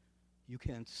Iraq. You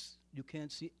can't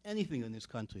see anything in this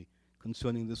country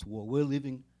concerning this war. We're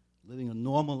living a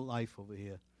normal life over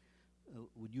here.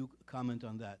 Would you comment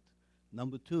on that?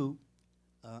 Number two,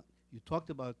 you talked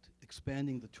about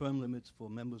expanding the term limits for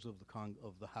members of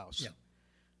the House,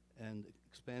 and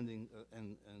expanding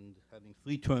and having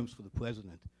 3 terms for the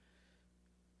president.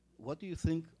 What do you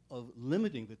think of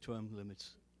limiting the term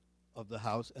limits of the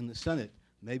House and the Senate?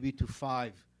 Maybe to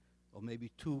 5, or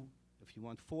maybe 2, if you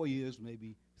want 4 years,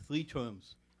 maybe 3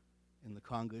 terms in the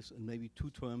Congress, and maybe 2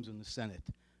 terms in the Senate.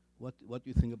 What do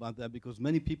you think about that? Because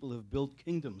many people have built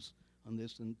kingdoms on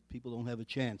this, and people don't have a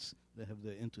chance. They have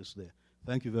their interests there.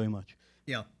 Thank you very much.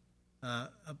 Yeah.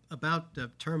 About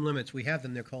term limits, we have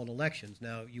them. They're called elections.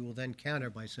 Now, you will then counter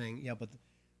by saying, yeah, but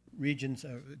regions,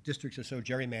 districts are so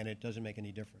gerrymandered, it doesn't make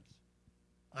any difference.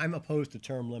 I'm opposed to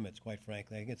term limits, quite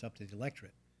frankly. I think it's up to the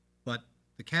electorate. But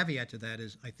the caveat to that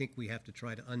is I think we have to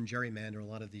try to un-gerrymander a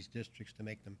lot of these districts to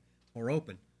make them more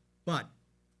open. But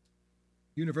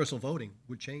universal voting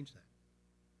would change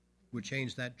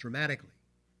that dramatically,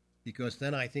 because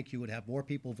then I think you would have more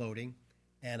people voting,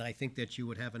 and I think that you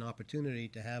would have an opportunity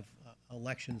to have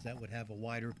elections that would have a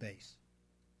wider base.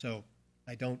 So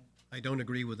I don't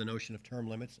agree with the notion of term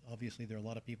limits. Obviously, there are a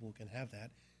lot of people who can have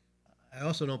that. I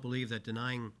also don't believe that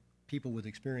denying people with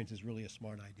experience is really a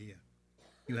smart idea.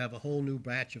 You have a whole new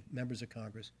batch of members of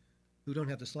Congress who don't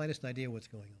have the slightest idea what's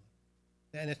going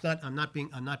on. And it's not. I'm not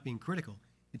being critical.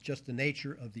 It's just the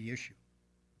nature of the issue.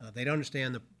 They don't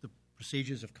understand the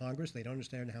procedures of Congress. They don't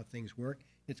understand how things work.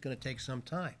 It's going to take some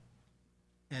time.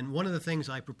 And one of the things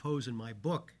I propose in my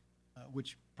book,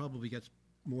 which probably gets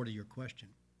more to your question,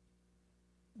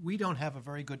 we don't have a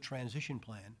very good transition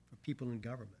plan for people in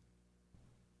government.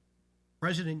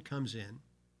 President comes in.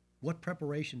 What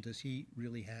preparation does he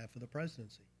really have for the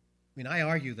presidency? I mean, I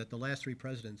argue that the last 3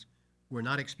 presidents were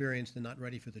not experienced and not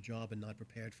ready for the job and not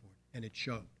prepared for it, and it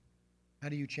showed. How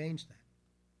do you change that?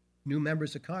 New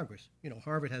members of Congress.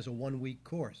 Harvard has a 1-week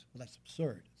course. Well, that's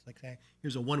absurd. It's like saying,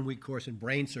 here's a 1-week course in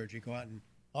brain surgery. Go out and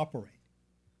operate.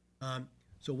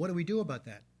 So what do we do about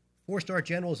that? 4-star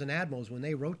generals and admirals, when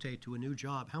they rotate to a new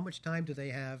job, how much time do they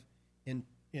have in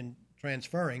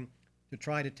transferring to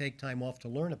try to take time off to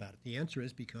learn about it? The answer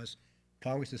is because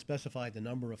Congress has specified the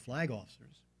number of flag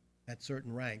officers at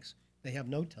certain ranks. They have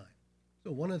no time.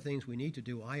 So one of the things we need to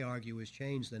do, I argue, is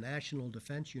change the National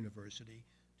Defense University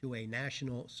to a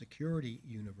National Security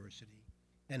University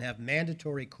and have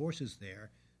mandatory courses there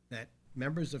that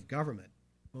members of government,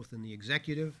 both in the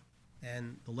executive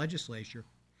and the legislature,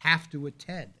 have to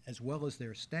attend, as well as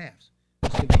their staffs.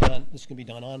 This can be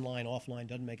done online, offline,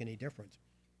 doesn't make any difference.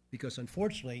 Because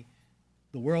unfortunately,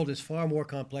 the world is far more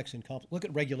complex and Look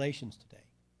at regulations today.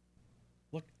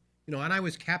 Look, and I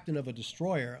was captain of a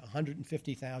destroyer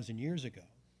 150,000 years ago.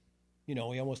 We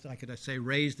almost, I could say,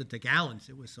 raised it to gallons.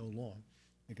 It was so long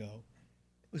ago.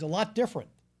 It was a lot different.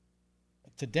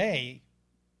 Today,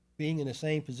 being in the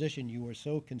same position, you are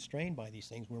so constrained by these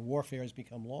things where warfare has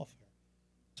become lawfare.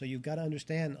 So you've got to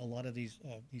understand a lot of these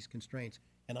constraints.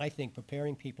 And I think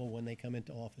preparing people when they come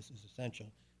into office is essential.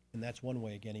 And that's one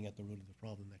way of getting at the root of the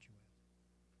problem that you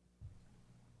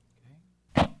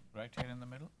have. Okay. Right here in the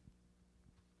middle.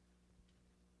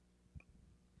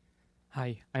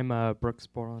 Hi, I'm Brooks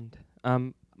Borland.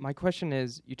 My question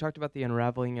is, you talked about the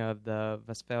unraveling of the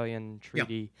Westphalian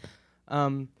Treaty. Yeah.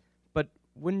 But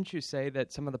wouldn't you say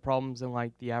that some of the problems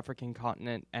in the African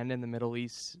continent and in the Middle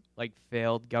East,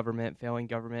 failing government,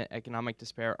 economic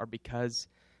despair, are because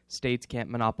states can't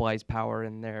monopolize power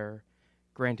in their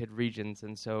granted regions,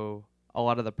 and so a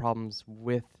lot of the problems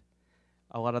with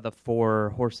a lot of the four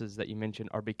horses that you mentioned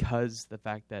are because the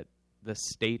fact that the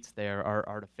states there are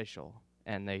artificial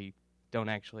and they don't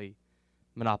actually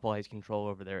monopolize control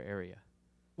over their area?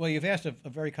 Well, you've asked a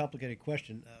very complicated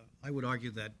question. I would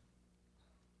argue that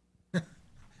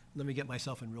let me get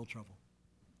myself in real trouble.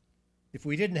 If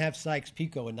we didn't have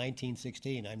Sykes-Picot in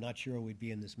 1916, I'm not sure we'd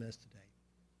be in this mess today.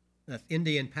 If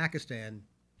India and Pakistan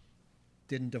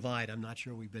didn't divide, I'm not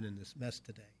sure we've been in this mess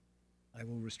today. I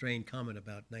will restrain comment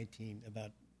about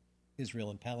Israel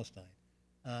and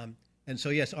Palestine. And so,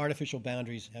 yes, artificial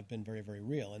boundaries have been very, very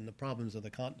real. And the problems of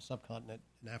the subcontinent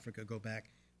in Africa go back,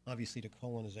 obviously, to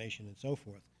colonization and so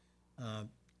forth.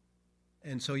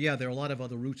 And so, yeah, there are a lot of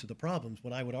other roots of the problems,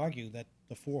 but I would argue that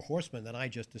the four horsemen that I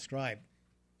just described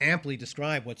amply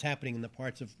describe what's happening in the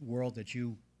parts of the world that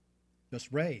you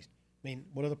just raised. I mean,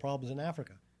 what are the problems in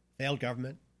Africa? Failed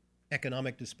government,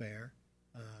 economic despair.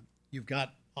 You've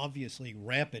got, obviously,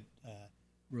 rampant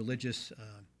religious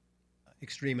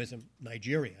extremism.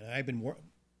 Nigeria. I've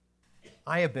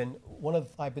been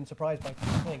surprised by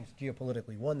two things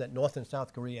geopolitically. One, that North and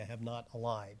South Korea have not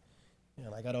allied.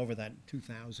 And I got over that in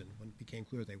 2000 when it became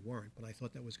clear they weren't, but I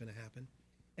thought that was going to happen.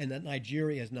 And that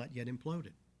Nigeria has not yet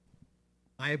imploded.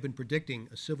 I have been predicting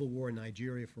a civil war in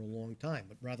Nigeria for a long time,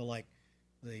 but rather like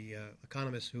the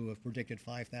economists who have predicted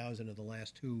 5,000 of the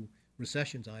last two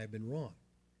recessions, I have been wrong.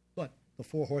 But the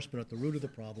four horsemen are at the root of the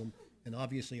problem, and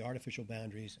obviously artificial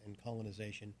boundaries and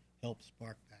colonization help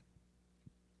spark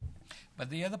that. But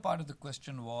the other part of the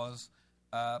question was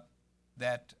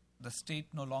that the state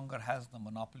no longer has the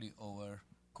monopoly over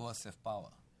coercive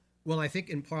power. Well, I think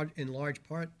in large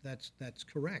part, that's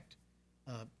correct.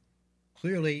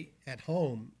 Clearly, at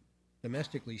home,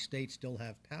 domestically, states still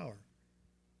have power,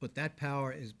 but that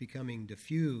power is becoming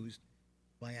diffused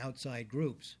by outside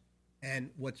groups.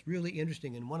 And what's really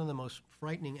interesting, and one of the most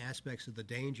frightening aspects of the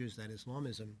dangers that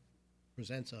Islamism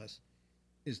presents us,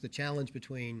 is the challenge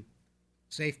between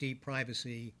safety,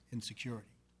 privacy, and security.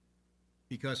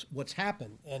 Because what's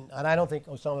happened, and I don't think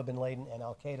Osama bin Laden and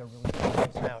al-Qaeda really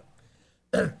figured this out,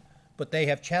 but they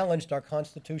have challenged our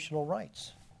constitutional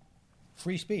rights.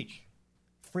 Free speech,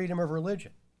 freedom of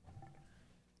religion.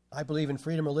 I believe in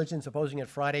freedom of religion. Supposing at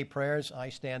Friday prayers, I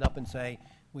stand up and say,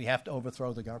 we have to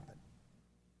overthrow the government.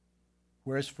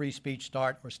 Where does free speech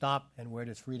start or stop, and where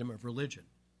does freedom of religion?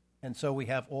 And so we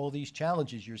have all these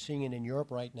challenges. You're seeing it in Europe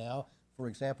right now. For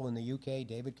example, in the UK,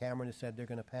 David Cameron has said they're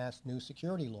going to pass new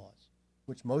security laws,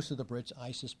 which most of the Brits,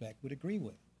 I suspect, would agree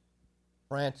with.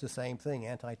 France, the same thing,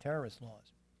 anti-terrorist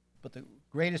laws. But the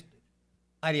greatest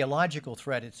ideological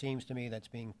threat, it seems to me, that's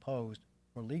being posed,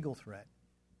 or legal threat,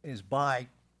 is by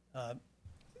the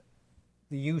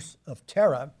use of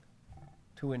terror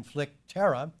to inflict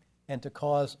terror and to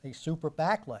cause a super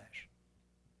backlash.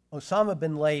 Osama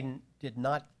bin Laden did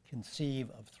not conceive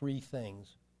of three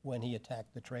things when he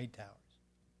attacked the trade towers.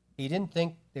 He didn't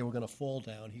think they were going to fall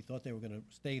down. He thought they were going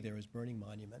to stay there as burning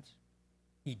monuments.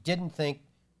 He didn't think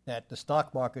that the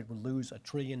stock market would lose $1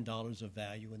 trillion of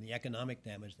value and the economic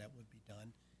damage that would be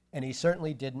done. And he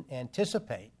certainly didn't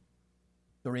anticipate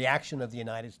the reaction of the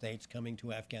United States coming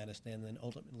to Afghanistan and then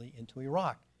ultimately into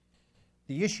Iraq.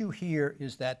 The issue here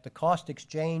is that the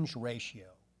cost-exchange ratio,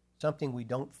 something we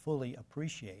don't fully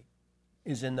appreciate,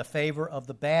 is in the favor of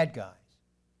the bad guys.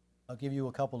 I'll give you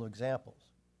a couple of examples.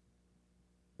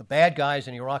 The bad guys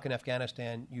in Iraq and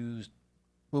Afghanistan used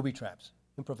booby traps,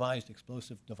 improvised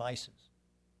explosive devices.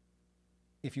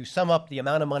 If you sum up the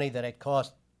amount of money that it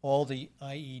cost all the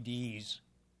IEDs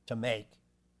to make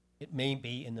it may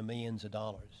be in the millions of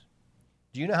dollars.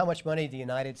 Do you know how much money the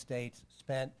United States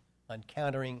spent on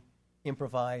countering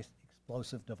improvised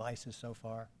explosive devices so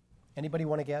far? Anybody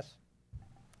want to guess?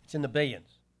 It's in the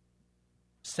billions.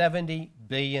 $70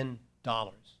 billion.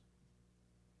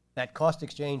 That cost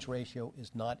exchange ratio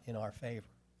is not in our favor.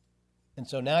 And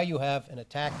so now you have an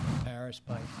attack in Paris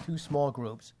by two small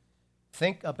groups.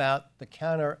 Think about the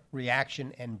counter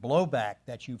reaction and blowback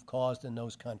that you've caused in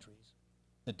those countries,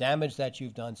 the damage that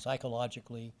you've done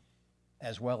psychologically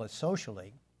as well as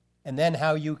socially, and then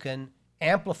how you can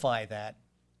amplify that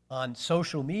on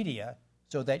social media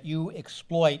so that you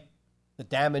exploit the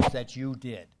damage that you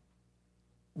did.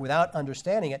 Without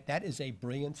understanding it, that is a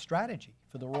brilliant strategy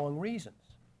for the wrong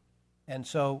reasons. And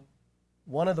so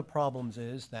one of the problems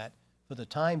is that for the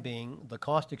time being, the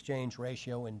cost exchange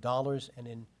ratio in dollars and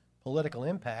in political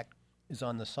impact is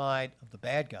on the side of the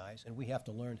bad guys, and we have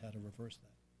to learn how to reverse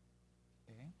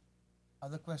that. Okay.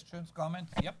 Other questions,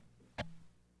 comments? Yep.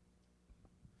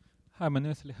 Hi, my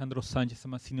name is Alejandro Sanchez.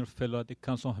 I'm a senior fellow at the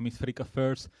Council on Hemispheric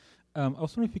Affairs. I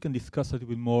was wondering if you can discuss a little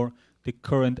bit more the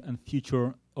current and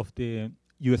future of the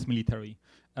U.S. military.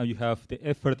 You have the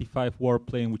F-35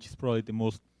 warplane, which is probably the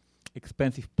most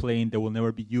expensive plane that will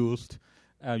never be used.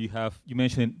 You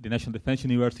mentioned the National Defense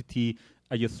University.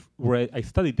 I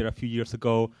studied there a few years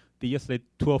ago. They just let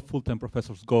 12 full-time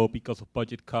professors go because of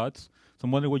budget cuts. So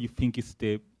I'm wondering what you think is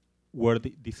where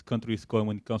this country is going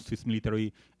when it comes to its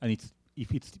military, and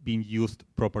if it's being used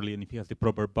properly and if it has the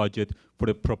proper budget for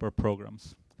the proper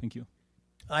programs. Thank you.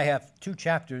 I have two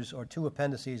chapters or two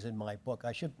appendices in my book.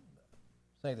 I should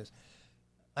say this.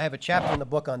 I have a chapter in the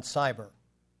book on cyber,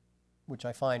 which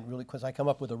I find really, because I come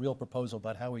up with a real proposal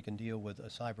about how we can deal with a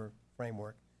cyber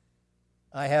framework.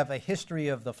 I have a history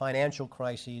of the financial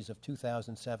crises of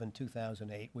 2007,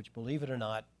 2008, which, believe it or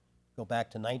not, go back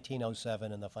to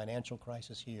 1907 and the financial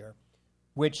crisis here,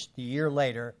 which the year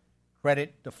later,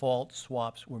 credit default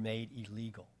swaps were made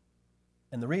illegal.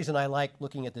 And the reason I like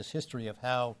looking at this history of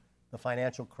how the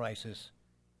financial crisis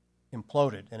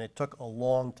imploded, and it took a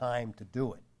long time to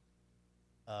do it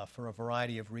for a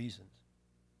variety of reasons,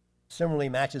 similarly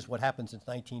matches what happened since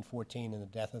 1914 and the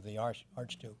death of the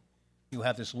Archduke. You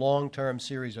have this long-term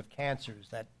series of cancers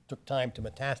that took time to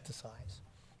metastasize.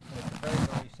 And it's a very,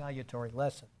 very salutary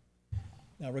lesson.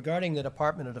 Now, regarding the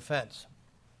Department of Defense,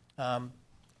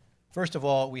 first of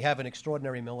all, we have an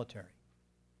extraordinary military.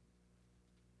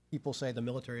 People say the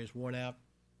military is worn out.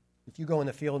 If you go in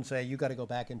the field and say, you got to go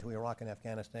back into Iraq and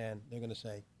Afghanistan, they're going to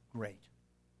say, great.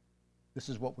 This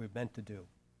is what we're meant to do.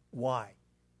 Why?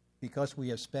 Because we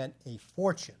have spent a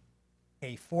fortune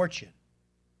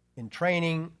in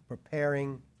training,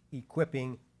 preparing,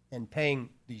 equipping, and paying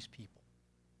these people.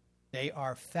 They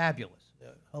are fabulous.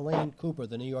 Helene Cooper,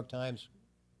 the New York Times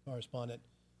correspondent,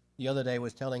 the other day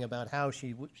was telling about how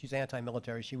she's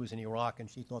anti-military. She was in Iraq, and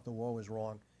she thought the war was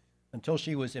wrong until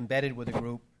she was embedded with a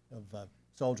group of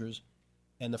soldiers,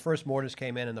 and the first mortars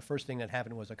came in, and the first thing that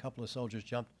happened was a couple of soldiers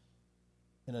jumped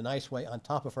in a nice way on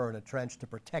top of her in a trench to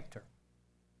protect her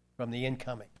from the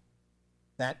incoming.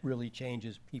 That really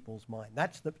changes people's mind.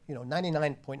 That's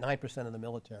 99.9% of the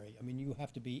military. I mean, you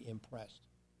have to be impressed.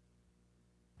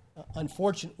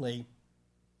 Unfortunately,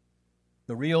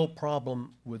 the real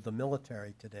problem with the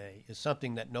military today is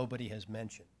something that nobody has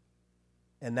mentioned,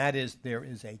 and that is there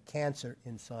is a cancer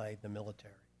inside the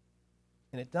military.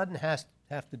 And it doesn't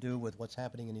have to do with what's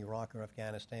happening in Iraq or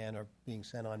Afghanistan or being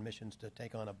sent on missions to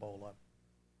take on Ebola.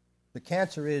 The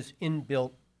cancer is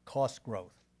inbuilt cost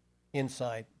growth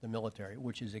inside the military,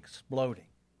 which is exploding.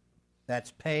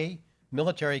 That's pay.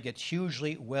 Military gets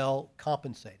hugely well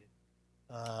compensated.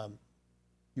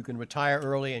 You can retire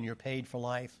early and you're paid for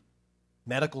life.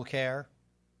 Medical care.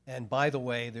 And by the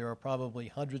way, there are probably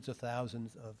hundreds of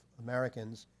thousands of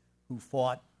Americans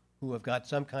who have got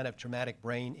some kind of traumatic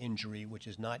brain injury, which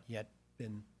has not yet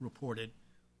been reported,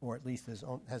 or at least has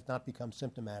not become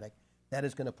symptomatic. That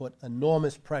is going to put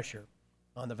enormous pressure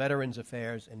on the Veterans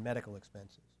Affairs and medical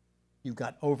expenses. You've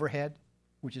got overhead,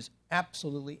 which is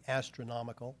absolutely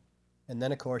astronomical. And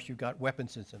then, of course, you've got weapon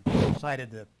systems. You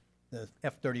cited the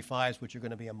F-35s, which are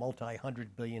going to be a multi-$100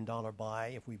 billion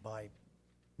buy if we buy,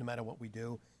 no matter what we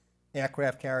do.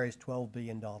 Aircraft carriers, $12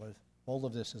 billion. All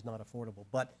of this is not affordable.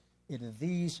 But it is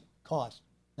these costs.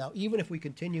 Now, even if we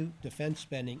continue defense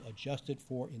spending adjusted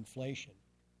for inflation,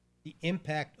 the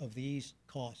impact of these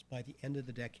costs by the end of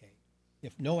the decade,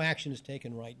 if no action is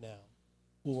taken right now,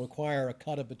 will require a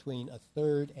cut of between a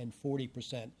third and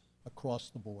 40%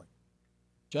 across the board,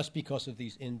 just because of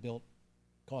these inbuilt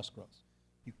cost growths.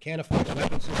 You can't afford the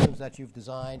weapon systems that you've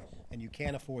designed, and you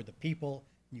can't afford the people,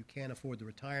 and you can't afford the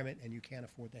retirement, and you can't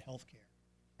afford the health care.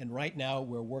 And right now,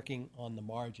 we're working on the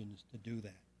margins to do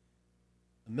that.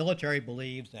 The military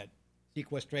believes that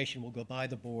sequestration will go by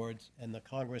the boards and the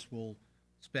Congress will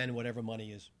spend whatever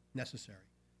money is necessary.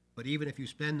 But even if you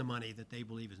spend the money that they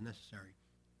believe is necessary,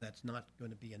 that's not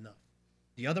going to be enough.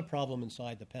 The other problem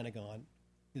inside the Pentagon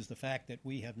is the fact that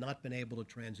we have not been able to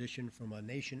transition from a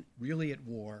nation really at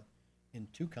war in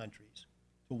two countries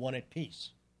to one at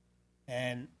peace.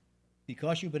 And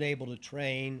because you've been able to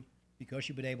train, because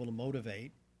you've been able to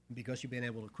motivate, and because you've been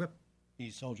able to equip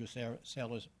these soldiers,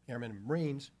 sailors, airmen, and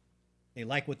Marines, they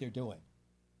like what they're doing.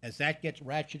 As that gets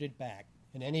ratcheted back,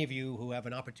 and any of you who have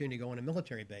an opportunity to go on a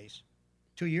military base,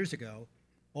 2 years ago,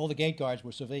 all the gate guards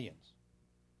were civilians.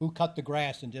 Who cut the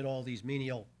grass and did all these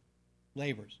menial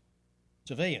labors?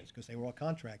 Civilians, because they were all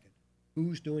contracted.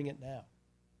 Who's doing it now?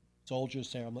 Soldiers,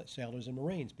 sailors, and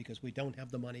Marines, because we don't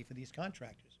have the money for these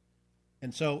contractors.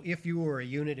 And so if you were a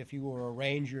unit, if you were a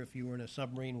ranger, if you were in a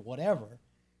submarine, whatever,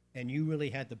 and you really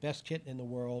had the best kit in the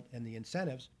world and the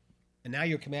incentives, and now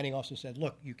your commanding officer said,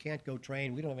 look, you can't go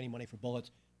train, we don't have any money for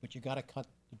bullets, but you got to cut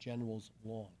the general's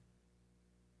lawn.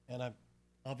 And I'm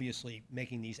obviously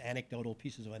making these anecdotal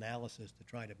pieces of analysis to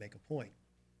try to make a point.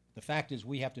 The fact is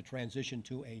we have to transition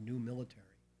to a new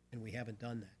military, and we haven't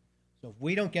done that. So if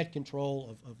we don't get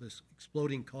control of this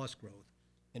exploding cost growth,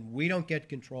 and we don't get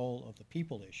control of the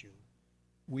people issue,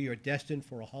 we are destined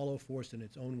for a hollow force in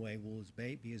its own way will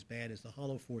be as bad as the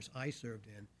hollow force I served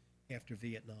in after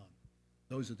Vietnam.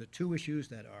 Those are the two issues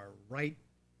that are right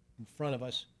in front of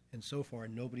us, and so far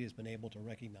nobody has been able to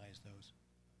recognize those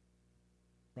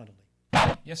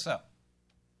frontally. Yes, sir.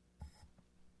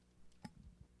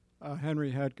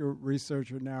 Henry Hedger,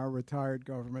 researcher, now retired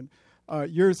government.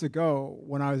 Years ago,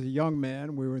 when I was a young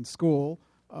man, we were in school,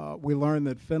 we learned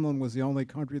that Finland was the only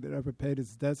country that ever paid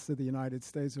its debts to the United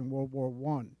States in World War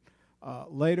I.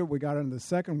 Later, we got into the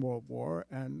Second World War,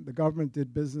 and the government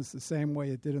did business the same way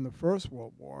it did in the First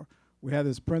World War. We had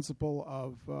this principle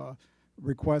of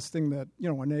requesting that,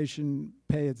 a nation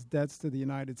pay its debts to the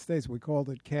United States. We called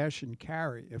it cash and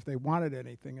carry. If they wanted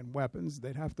anything in weapons,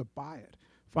 they'd have to buy it.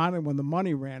 Finally, when the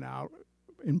money ran out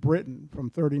in Britain from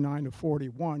 39 to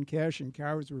 41, cash and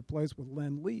carry was replaced with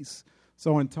lend-lease.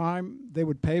 So in time, they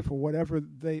would pay for whatever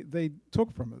they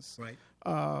took from us. Right.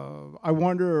 I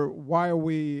wonder, why are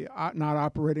we not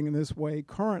operating in this way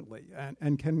currently?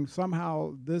 And can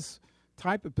somehow this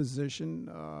type of position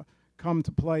come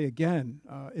to play again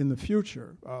in the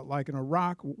future? Like in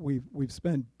Iraq, we've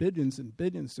spent billions and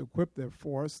billions to equip their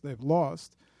force. They've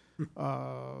lost.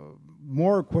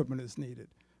 More equipment is needed.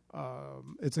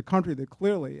 It's a country that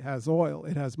clearly has oil.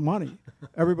 It has money.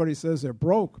 Everybody says they're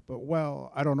broke, but,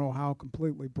 well, I don't know how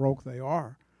completely broke they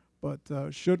are. But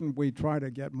shouldn't we try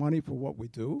to get money for what we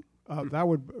do? That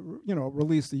would,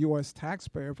 release the U.S.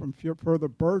 taxpayer from further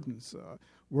burdens.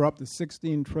 We're up to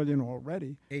 $16 trillion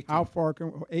already. 18. How far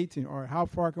can 18? Or how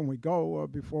far can we go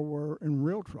before we're in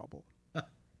real trouble?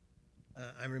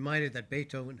 I'm reminded that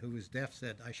Beethoven, who was deaf,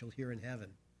 said, "I shall hear in heaven."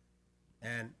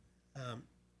 And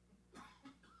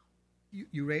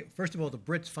first of all, the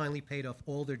Brits finally paid off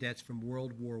all their debts from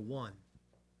World War I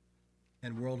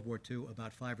and World War II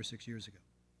about 5 or 6 years ago.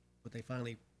 But they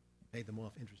finally paid them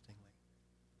off, interestingly.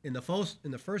 In the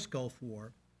first Gulf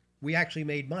War, we actually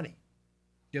made money.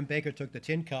 Jim Baker took the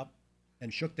tin cup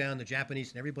and shook down the Japanese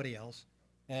and everybody else.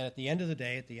 And at the end of the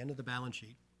day, at the end of the balance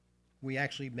sheet, we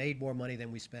actually made more money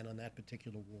than we spent on that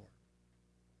particular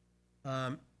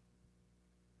war.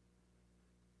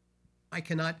 I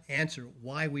cannot answer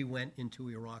why we went into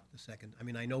Iraq the second. I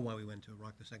mean, I know why we went to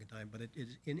Iraq the second time, but it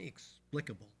is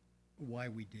inexplicable why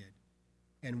we did,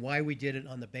 and why we did it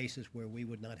on the basis where we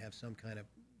would not have some kind of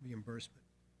reimbursement.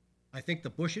 I think the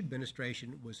Bush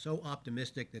administration was so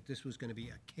optimistic that this was going to be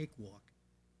a cakewalk.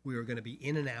 We were going to be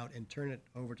in and out and turn it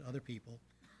over to other people,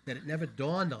 that it never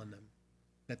dawned on them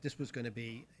that this was going to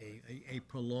be a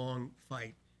prolonged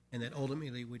fight, and that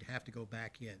ultimately we'd have to go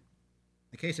back in. In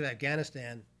the case of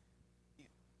Afghanistan,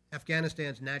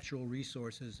 Afghanistan's natural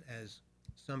resources as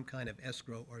some kind of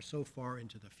escrow are so far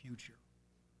into the future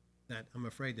that I'm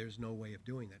afraid there's no way of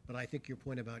doing that. But I think your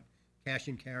point about cash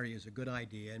and carry is a good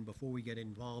idea, and before we get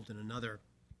involved in another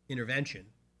intervention,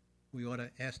 we ought to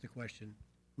ask the question,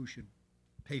 who should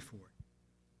pay for it?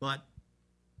 But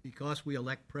because we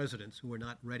elect presidents who are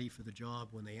not ready for the job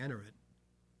when they enter it,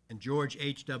 and George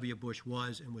H.W. Bush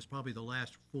was, and was probably the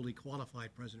last fully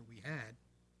qualified president we had,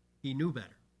 he knew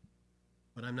better.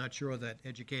 But I'm not sure that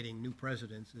educating new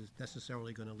presidents is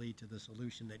necessarily going to lead to the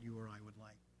solution that you or I would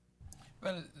like.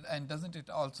 Well, and doesn't it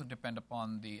also depend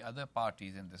upon the other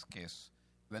parties in this case,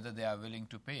 whether they are willing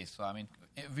to pay? So, I mean,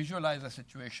 visualize a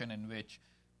situation in which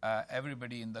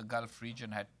everybody in the Gulf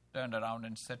region had turned around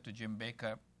and said to Jim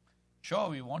Baker, sure,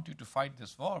 we want you to fight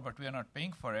this war, but we are not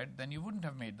paying for it, then you wouldn't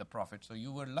have made the profit. So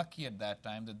you were lucky at that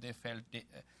time that they felt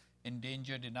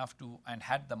endangered enough to and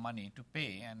had the money to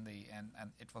pay, and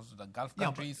it was the Gulf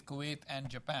countries, Kuwait and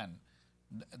Japan.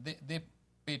 They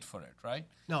paid for it, right?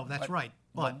 No, that's right.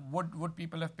 But would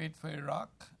people have paid for Iraq?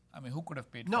 I mean, who could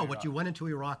have paid for No, Iraq? but you went into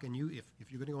Iraq, and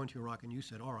if you're going to go into Iraq and you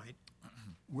said, all right,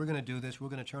 we're going to do this, we're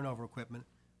going to turn over equipment,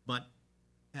 but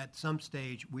at some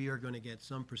stage we are going to get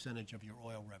some percentage of your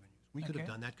oil revenues. We could have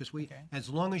done that because as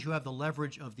long as you have the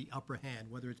leverage of the upper hand,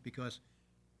 whether it's because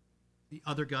the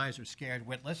other guys are scared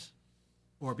witless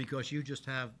or because you just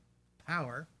have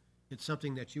power, it's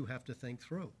something that you have to think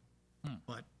through.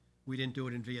 But we didn't do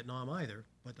it in Vietnam either,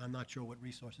 but I'm not sure what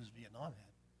resources Vietnam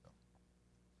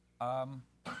had.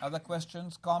 Other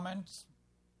questions, comments?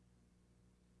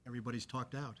 Everybody's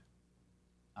talked out.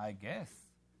 I guess.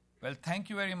 Well, thank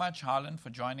you very much, Harlan, for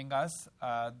joining us.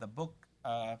 The book,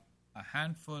 A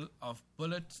Handful of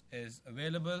Bullets, is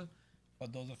available for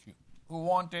those of you who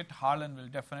want it. Harlan will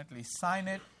definitely sign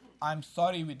it. I'm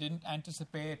sorry we didn't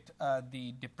anticipate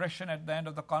the depression at the end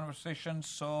of the conversation,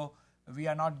 so we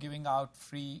are not giving out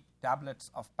free tablets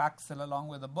of Paxil along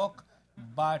with the book,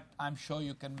 but I'm sure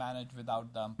you can manage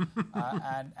without them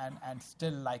and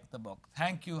still like the book.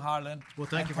 Thank you, Harlan. Well,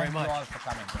 thank you very much. Thank you all for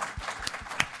coming.